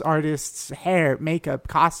effects artists, hair, makeup,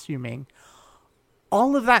 costuming.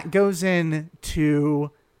 All of that goes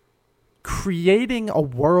into creating a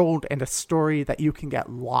world and a story that you can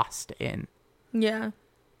get lost in. Yeah.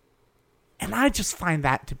 And I just find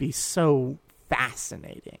that to be so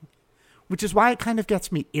fascinating, which is why it kind of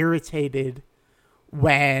gets me irritated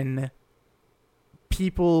when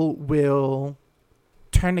people will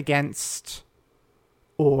turn against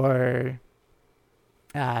or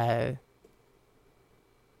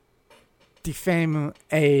defame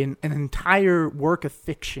an entire work of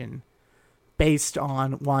fiction based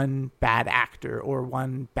on one bad actor or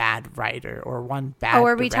one bad writer or one bad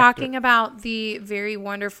are we director. talking about the very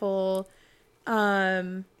wonderful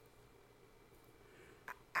I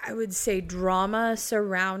would say drama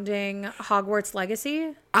surrounding Hogwarts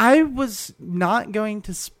Legacy? I was not going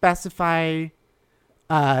to specify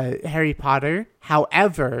Harry Potter.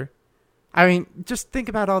 However, I mean, just think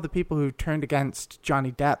about all the people who turned against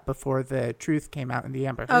Johnny Depp before the truth came out in the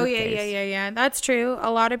Amber Heard case. Yeah. That's true. A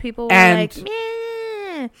lot of people were And like,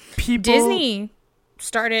 meh. People... Disney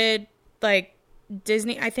started, like,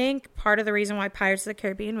 I think part of the reason why Pirates of the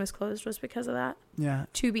Caribbean was closed was because of that. Yeah.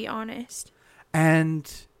 To be honest. And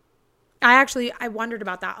I wondered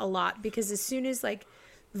about that a lot because as soon as, like,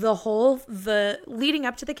 the leading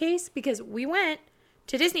up to the case, because we went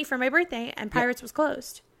to Disney for my birthday and Pirates was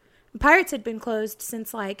closed. Pirates had been closed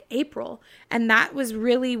since like April, and that was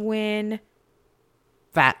really when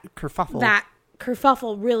that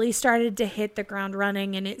kerfuffle really started to hit the ground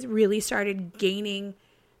running, and it really started gaining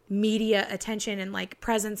media attention and like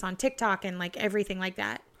presence on TikTok and like everything like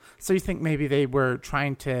that. So you think maybe they were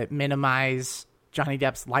trying to minimize Johnny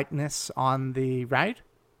Depp's likeness on the ride?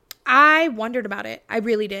 I wondered about it. I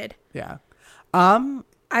really did. Yeah.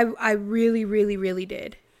 I really, really, really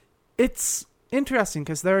did. It's interesting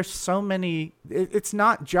because there are so many. It's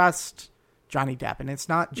not just Johnny Depp and it's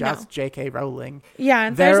not just J.K. Rowling. Yeah,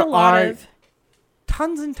 and there's a lot of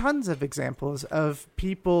tons and tons of examples of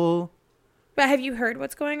people. But have you heard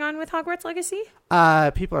what's going on with Hogwarts Legacy?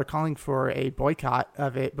 People are calling for a boycott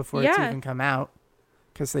of it before it's even come out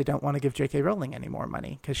because they don't want to give J.K. Rowling any more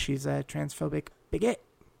money because she's a transphobic bigot.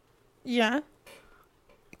 Yeah.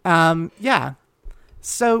 Yeah.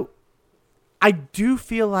 So I do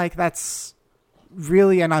feel like that's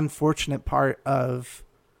really an unfortunate part of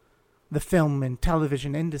the film and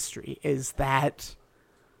television industry is that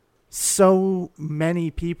so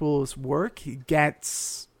many people's work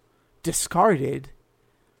gets discarded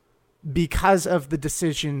because of the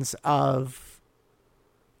decisions of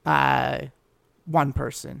one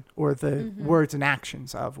person or the words and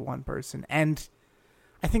actions of one person. And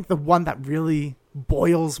I think the one that really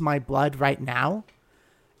boils my blood right now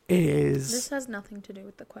is... This has nothing to do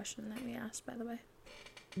with the question that we asked, by the way.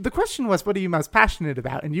 The question was, what are you most passionate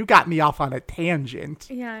about? And you got me off on a tangent.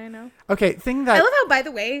 Yeah, I know. Okay, thing that... I love how, by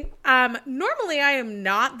the way, normally I am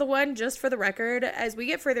not the one, just for the record. As we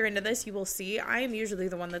get further into this, you will see I am usually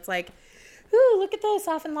the one that's like, ooh, look at this,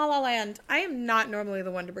 off in La La Land. I am not normally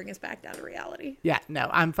the one to bring us back down to reality. Yeah, no,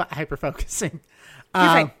 I'm hyper-focusing. You're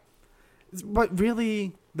fine. But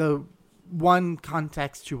really, the one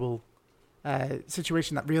contextual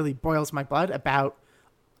situation that really boils my blood about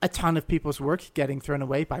a ton of people's work getting thrown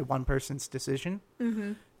away by one person's decision.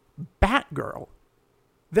 Batgirl.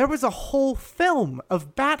 There was a whole film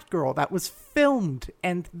of Batgirl that was filmed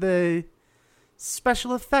and the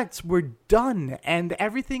special effects were done and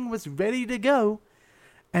everything was ready to go.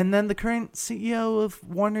 And then the current CEO of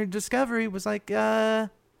Warner Discovery was like, yeah,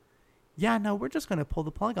 no, we're just going to pull the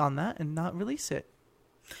plug on that and not release it.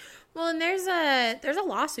 Well, and there's a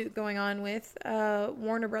lawsuit going on with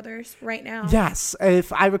Warner Brothers right now. Yes,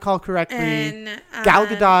 if I recall correctly, and, Gal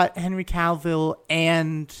Gadot, Henry Cavill,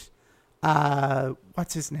 and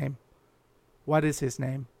what's his name? What is his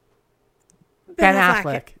name? Ben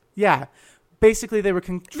Affleck. Yeah, basically they were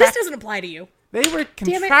This doesn't apply to you. They were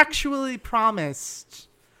contractually promised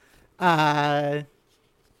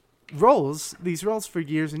these roles for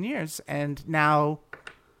years and years, and now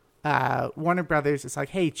Warner Brothers is like,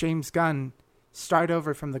 hey, James Gunn, start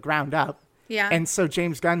over from the ground up. Yeah. And so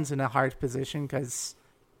James Gunn's in a hard position because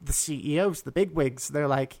the CEOs, the bigwigs, they're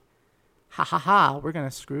like, ha ha ha, we're going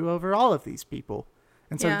to screw over all of these people.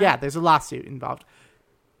 And so, yeah, there's a lawsuit involved.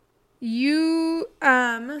 It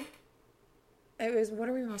was, what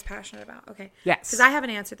are we most passionate about? Okay. Yes. Because I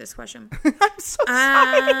haven't answered this question. I'm so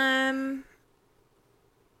sorry.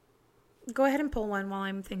 Go ahead and pull one while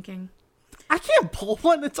I'm thinking. I can't pull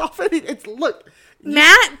one. Look.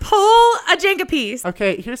 Matt, pull a Jenga piece.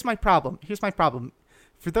 Okay, here's my problem.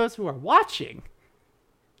 For those who are watching,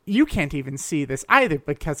 you can't even see this either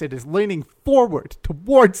because it is leaning forward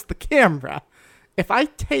towards the camera. If I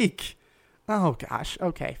take... Oh, gosh.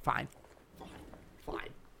 Okay, fine. What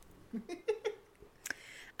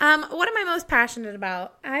am I most passionate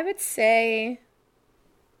about? I would say...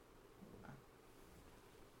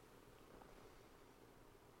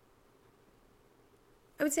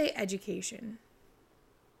 education.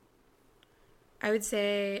 I would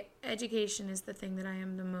say education is the thing that I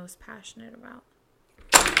am the most passionate about.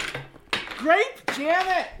 Great,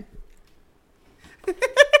 Janet!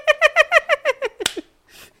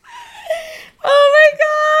 Oh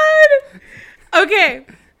my god! Okay.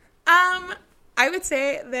 I would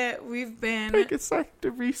say that we've been... Take a second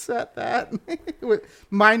to reset that.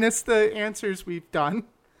 Minus the answers we've done.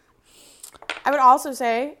 I would also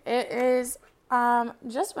say it is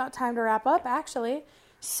just about time to wrap up, actually.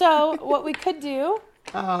 So what we could do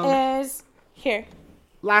is... Here.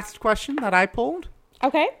 Last question that I pulled.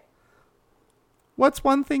 Okay. What's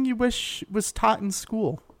one thing you wish was taught in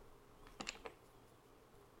school?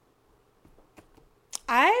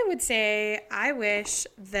 I would say I wish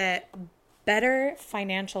that better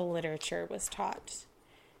financial literature was taught.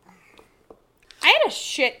 I had a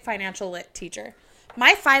shit financial lit teacher.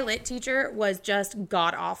 My Phi Lit teacher was just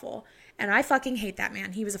god awful. And I fucking hate that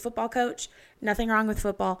man. He was a football coach. Nothing wrong with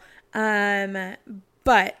football.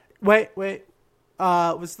 But Wait.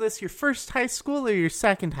 Was this your first high school or your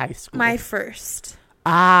second high school? my first.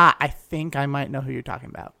 I think I might know who you're talking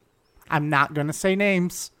about. I'm not going to say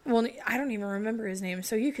names. Well, I don't even remember his name,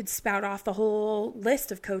 so you could spout off the whole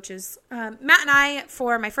list of coaches. Matt and I,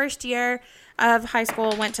 for my first year of high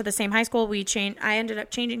school, went to the same high school. I ended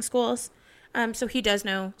up changing schools, so he does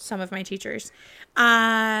know some of my teachers.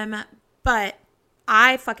 But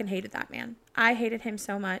I fucking hated that man. I hated him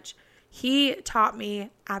so much. He taught me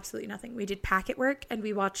absolutely nothing. We did packet work, and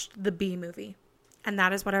we watched the Bee Movie, and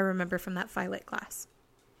that is what I remember from that Phi Lit class.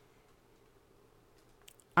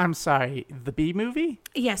 I'm sorry, the Bee Movie?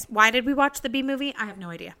 Yes. Why did we watch the Bee Movie? I have no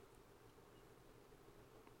idea.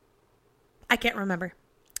 I can't remember.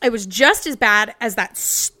 It was just as bad as that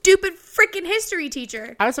stupid freaking history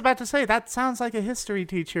teacher. I was about to say, that sounds like a history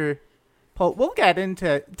teacher. Paul, we'll get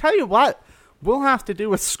into... Tell you what, we'll have to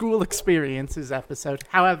do a school experiences episode.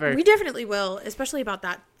 However... We definitely will, especially about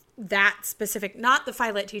that specific, not the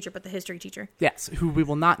Phi Lit teacher, but the history teacher. Yes, who we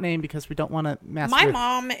will not name because we don't want to mess My with...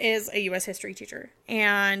 mom is a U.S. history teacher,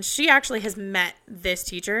 and she actually has met this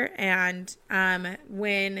teacher. And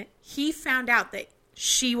when he found out that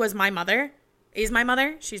she was my mother, is my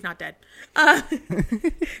mother, she's not dead.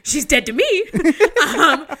 She's dead to me.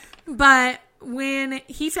 But when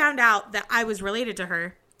he found out that I was related to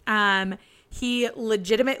her, he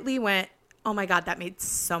legitimately went, "Oh my God, that made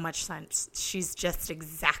so much sense. She's just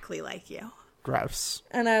exactly like you." Gross.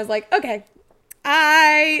 And I was like, okay,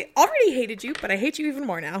 I already hated you, but I hate you even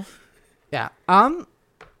more now. Yeah.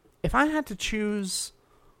 If I had to choose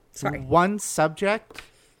Sorry. one subject,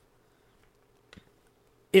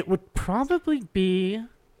 it would probably be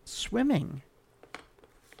swimming.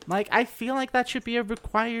 Like, I feel like that should be a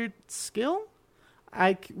required skill.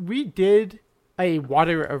 We did a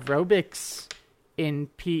water aerobics in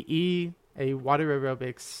PE, a water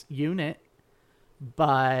aerobics unit,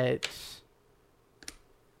 but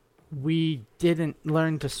we didn't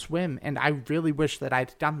learn to swim, and I really wish that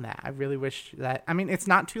I'd done that. I really wish that... I mean, it's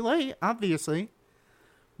not too late, obviously,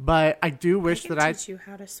 but I do wish that I can teach you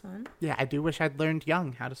how to swim. Yeah, I do wish I'd learned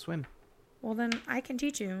young how to swim. Well, then I can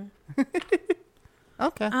teach you.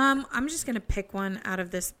 Okay. I'm just going to pick one out of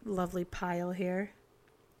this lovely pile here.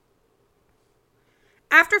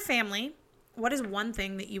 After family, what is one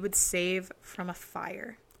thing that you would save from a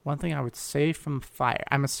fire? One thing I would save from fire.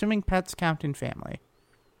 I'm assuming pets count in family.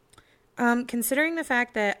 Considering the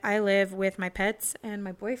fact that I live with my pets and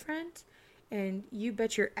my boyfriend, and you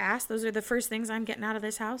bet your ass those are the first things I'm getting out of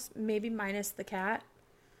this house, maybe minus the cat.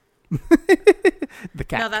 The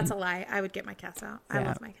cat. No, that's a lie. I would get my cats out. I Yeah.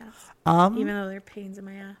 love my cats. Um, Even though they're pains in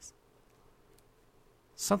my ass.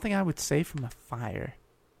 Something I would save from a fire.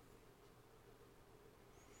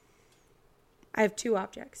 I have two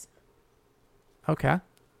objects. Okay.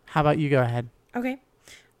 How about you go ahead? Okay.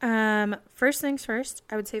 First things first,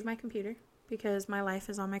 I would save my computer because my life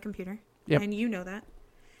is on my computer. Yep. And you know that.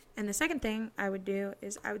 And the second thing I would do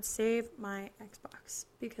is I would save my Xbox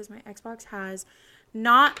because my Xbox has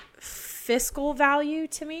not fiscal value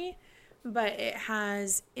to me, but it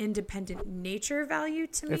has independent nature value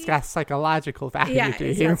to me. It's got psychological value yeah, to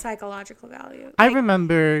it's you. got psychological value. I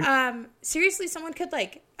remember... Seriously, someone could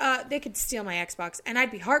they could steal my Xbox and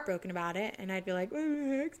I'd be heartbroken about it and I'd be like, "Oh,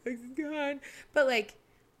 my Xbox is gone." But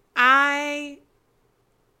I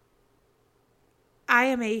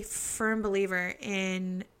am a firm believer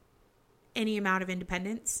in any amount of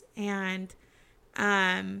independence, and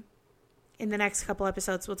in the next couple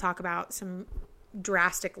episodes we'll talk about some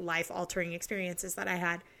drastic life-altering experiences that I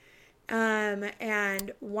had.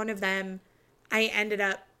 And one of them, I ended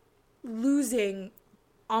up losing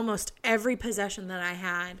almost every possession that I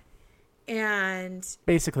had and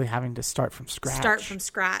basically having to start from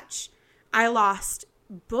scratch. I lost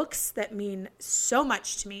books that mean so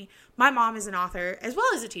much to me. My mom is an author as well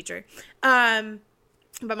as a teacher.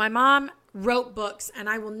 But my mom wrote books, and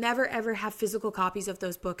I will never, ever have physical copies of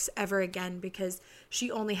those books ever again because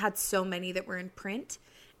she only had so many that were in print,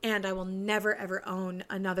 and I will never, ever own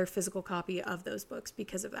another physical copy of those books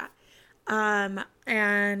because of that.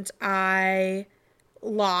 And I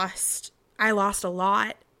lost a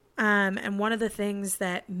lot. And one of the things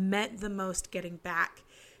that meant the most getting back,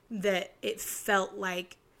 that it felt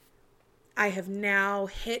like I have now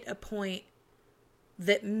hit a point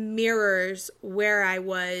that mirrors where I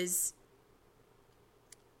was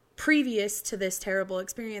previous to this terrible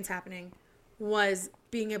experience happening, was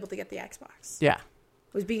being able to get the Xbox. Yeah.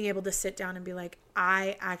 Was being able to sit down and be like,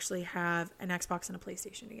 I actually have an Xbox and a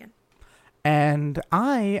PlayStation again. And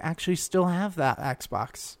I actually still have that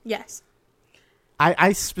Xbox. Yes.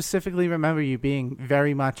 I specifically remember you being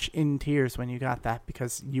very much in tears when you got that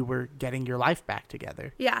because you were getting your life back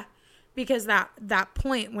together. Yeah. Because that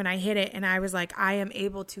point when I hit it and I was like, I am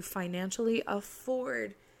able to financially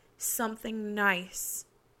afford something nice.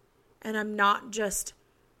 And I'm not just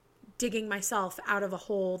digging myself out of a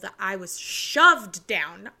hole that I was shoved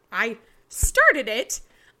down. I started it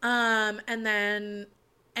and then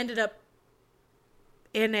ended up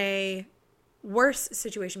in a worse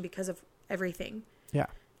situation because of everything. Yeah.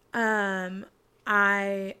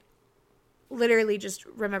 I literally just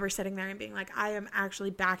remember sitting there and being like, I am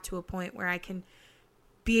actually back to a point where I can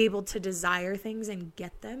be able to desire things and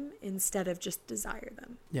get them instead of just desire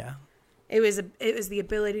them. Yeah. It was the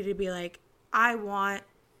ability to be like, I want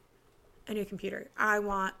a new computer. I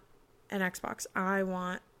want an Xbox. I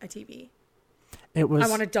want a TV. It was I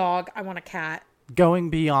want a dog. I want a cat. going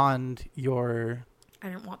beyond your... I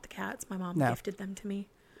didn't want the cats. My mom No. gifted them to me.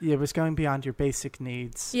 It was going beyond your basic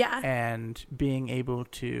needs. Yeah. And being able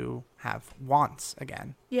to have wants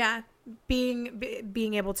again. Yeah,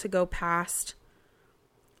 being able to go past.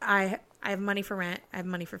 I have money for rent. I have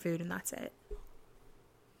money for food, and that's it.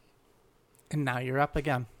 And now you're up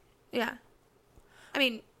again. Yeah, I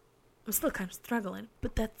mean, I'm still kind of struggling,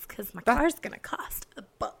 but that's because my car's gonna cost a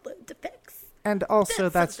buttload to fix. And also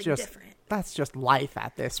that's something just different. that's just life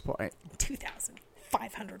at this point.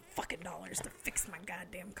 $2,500 fucking dollars to fix my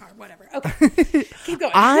goddamn car. Whatever. Okay, keep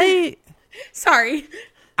going. Sorry.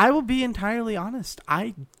 I will be entirely honest.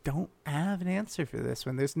 I don't have an answer for this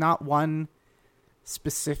one. There's not one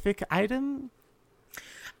specific item.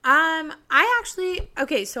 I actually,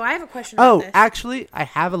 okay, so I have a question about this. Actually, I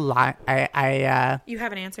have a lie. You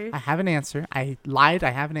have an answer? I have an answer. I lied. I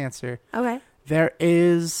have an answer. Okay. There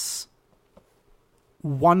is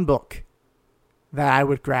one book that I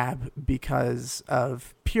would grab because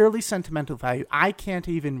of purely sentimental value. I can't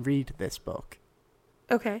even read this book.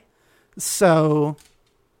 Okay. So,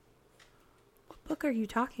 What book are you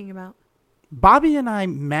talking about? Bobby and I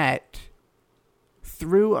met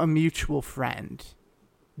through a mutual friend,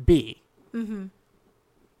 B. Mm-hmm.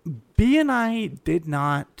 B and I did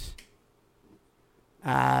not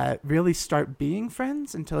really start being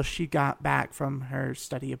friends until she got back from her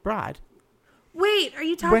study abroad. Wait, are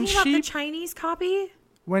you talking about the Chinese copy?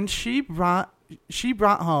 When she brought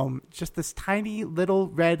home just this tiny little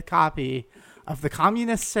red copy of the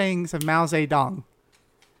communist sayings of Mao Zedong,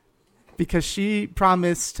 because she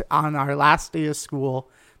promised on our last day of school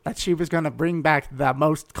that she was going to bring back the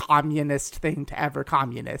most communist thing to ever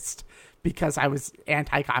communist, because I was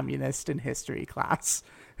anti-communist in history class.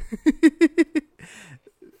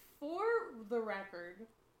 For the record,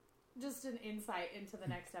 just an insight into the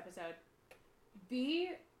next episode.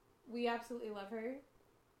 B, we absolutely love her.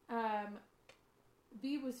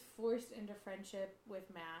 B was forced into friendship with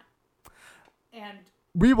Matt. And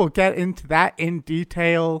we will get into that in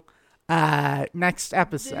detail next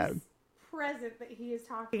episode. This present that he is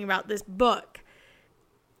talking about, this book,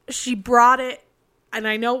 she brought it, and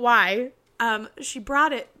I know why. She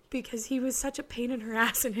brought it because he was such a pain in her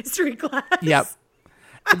ass in history class. Yep.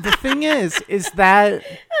 The thing is that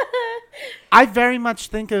I very much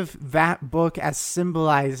think of that book as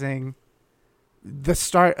symbolizing the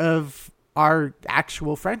start of our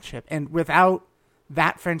actual friendship. And without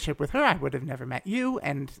that friendship with her, I would have never met you.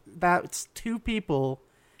 And that's two people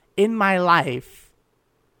in my life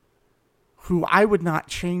who I would not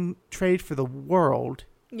trade for the world.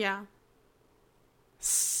 Yeah.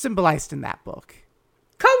 Symbolized in that book.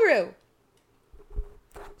 Koru!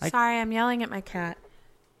 Sorry, I'm yelling at my cat.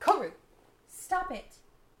 Koru, stop it.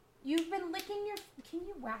 You've been licking your... Can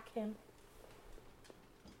you whack him?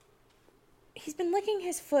 He's been licking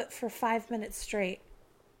his foot for 5 minutes straight.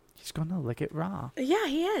 He's going to lick it raw. Yeah,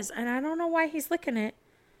 he is. And I don't know why he's licking it.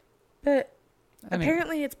 But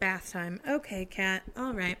apparently it's bath time. Okay, cat.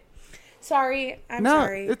 All right. Sorry. I'm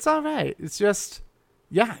sorry. No, it's all right. It's just...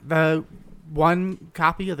 Yeah, the one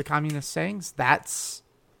copy of the communist sayings, that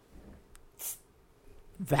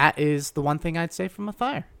is the one thing I'd say from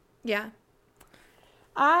afar. Yeah.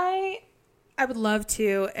 I would love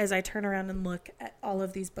to, as I turn around and look at all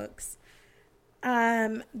of these books,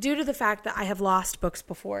 due to the fact that I have lost books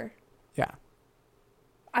before. Yeah.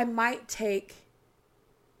 I might take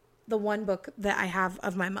the one book that I have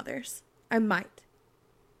of my mother's. I might.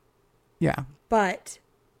 Yeah. But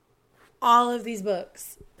all of these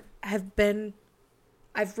books I've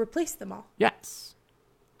replaced them all. Yes.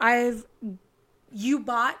 You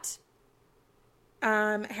bought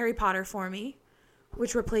Harry Potter for me,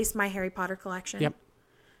 which replaced my Harry Potter collection. Yep.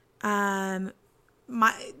 The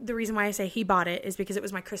reason why I say he bought it is because it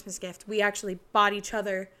was my Christmas gift. We actually bought each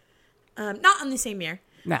other, not on the same year.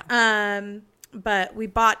 No. but we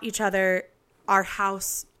bought each other our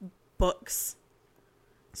house books.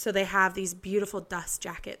 So they have these beautiful dust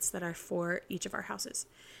jackets that are for each of our houses.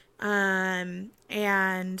 And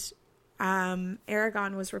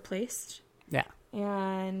Aragon was replaced. Yeah.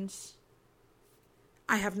 And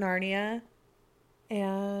I have Narnia.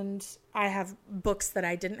 And I have books that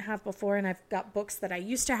I didn't have before. And I've got books that I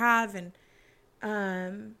used to have. And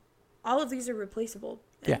all of these are replaceable,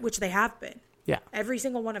 yeah. which they have been. Yeah. Every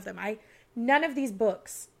single one of them. None of these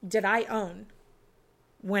books did I own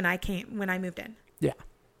when I moved in. Yeah.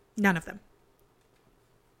 None of them.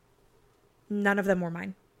 None of them were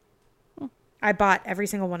mine. I bought every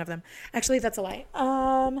single one of them. Actually, that's a lie.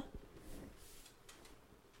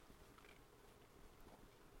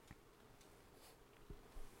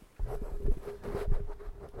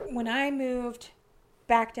 When I moved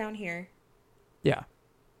back down here, yeah,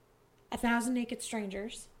 1,000 Naked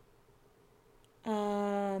Strangers,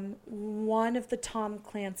 one of the Tom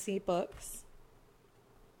Clancy books,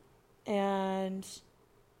 and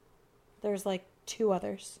there's like 2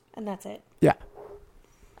 others, and that's it. Yeah.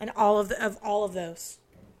 And all of those.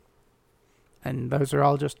 And those are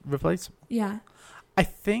all just replaceable. Yeah. I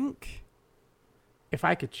think if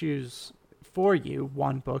I could choose for you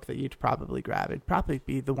one book that you'd probably grab, it'd probably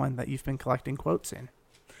be the one that you've been collecting quotes in.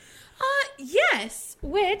 Yes.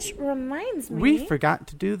 Which reminds me. We forgot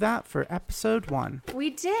to do that for episode 1. We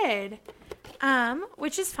did.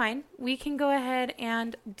 Which is fine. We can go ahead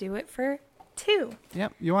and do it for 2.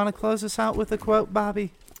 Yep. You want to close us out with a quote,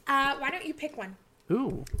 Bobby? Why don't you pick one?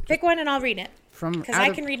 Ooh. Pick one and I'll read it. Because I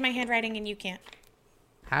can read my handwriting and you can't.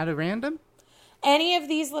 How to random? Any of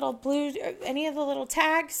these little any of the little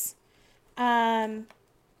tags,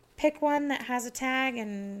 pick one that has a tag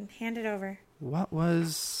and hand it over. What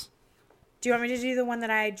was... Do you want me to do the one that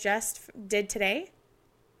I just did today?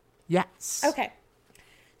 Yes. Okay.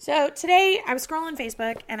 So today I was scrolling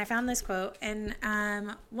Facebook and I found this quote. And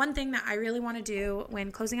one thing that I really want to do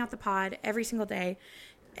when closing out the pod every single episode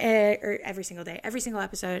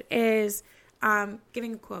is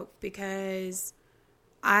giving a quote, because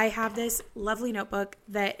I have this lovely notebook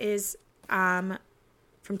that is from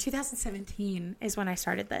 2017 is when I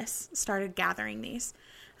started gathering these.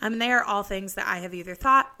 They are all things that I have either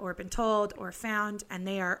thought or been told or found, and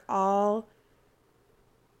they are all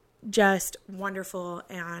just wonderful,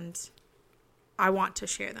 and I want to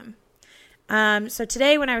share them. So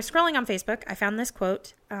today when I was scrolling on Facebook, I found this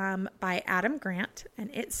quote by Adam Grant, and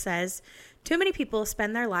it says, "Too many people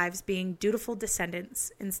spend their lives being dutiful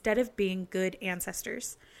descendants instead of being good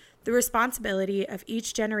ancestors. The responsibility of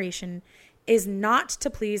each generation is not to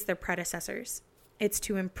please their predecessors. It's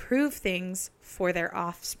to improve things for their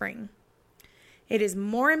offspring. It is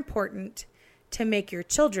more important to make your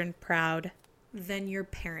children proud than your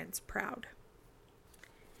parents proud."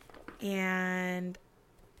 And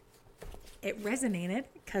it resonated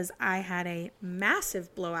because I had a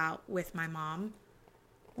massive blowout with my mom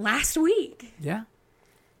last week. Yeah.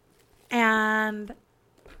 And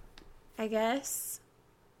I guess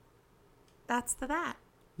that's that.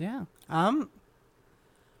 Yeah.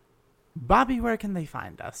 Bobby, where can they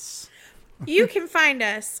find us? You can find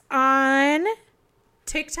us on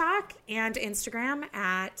TikTok and Instagram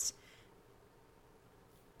at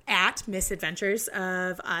Misadventures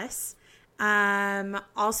of Us.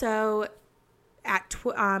 Also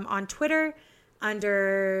on Twitter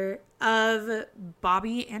under of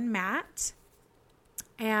Bobby and Matt.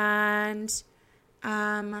 And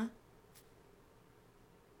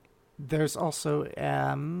there's also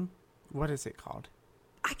what is it called?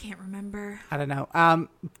 I can't remember. I don't know.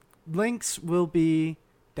 Links will be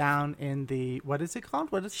down in the, what is it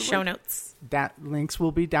called? What is the show word? Notes? Links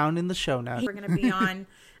will be down in the show notes. We're going to be on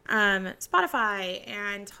Spotify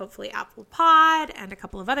and hopefully Apple Pod and a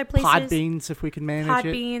couple of other places. Podbeans, if we can manage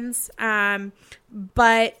it. Podbeans.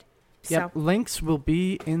 But yep, so. Links will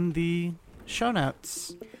be in the show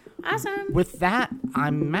notes. Awesome. With that,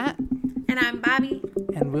 I'm Matt. And I'm Bobby.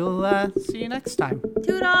 And we'll see you next time.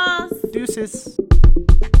 Toodles. Deuces.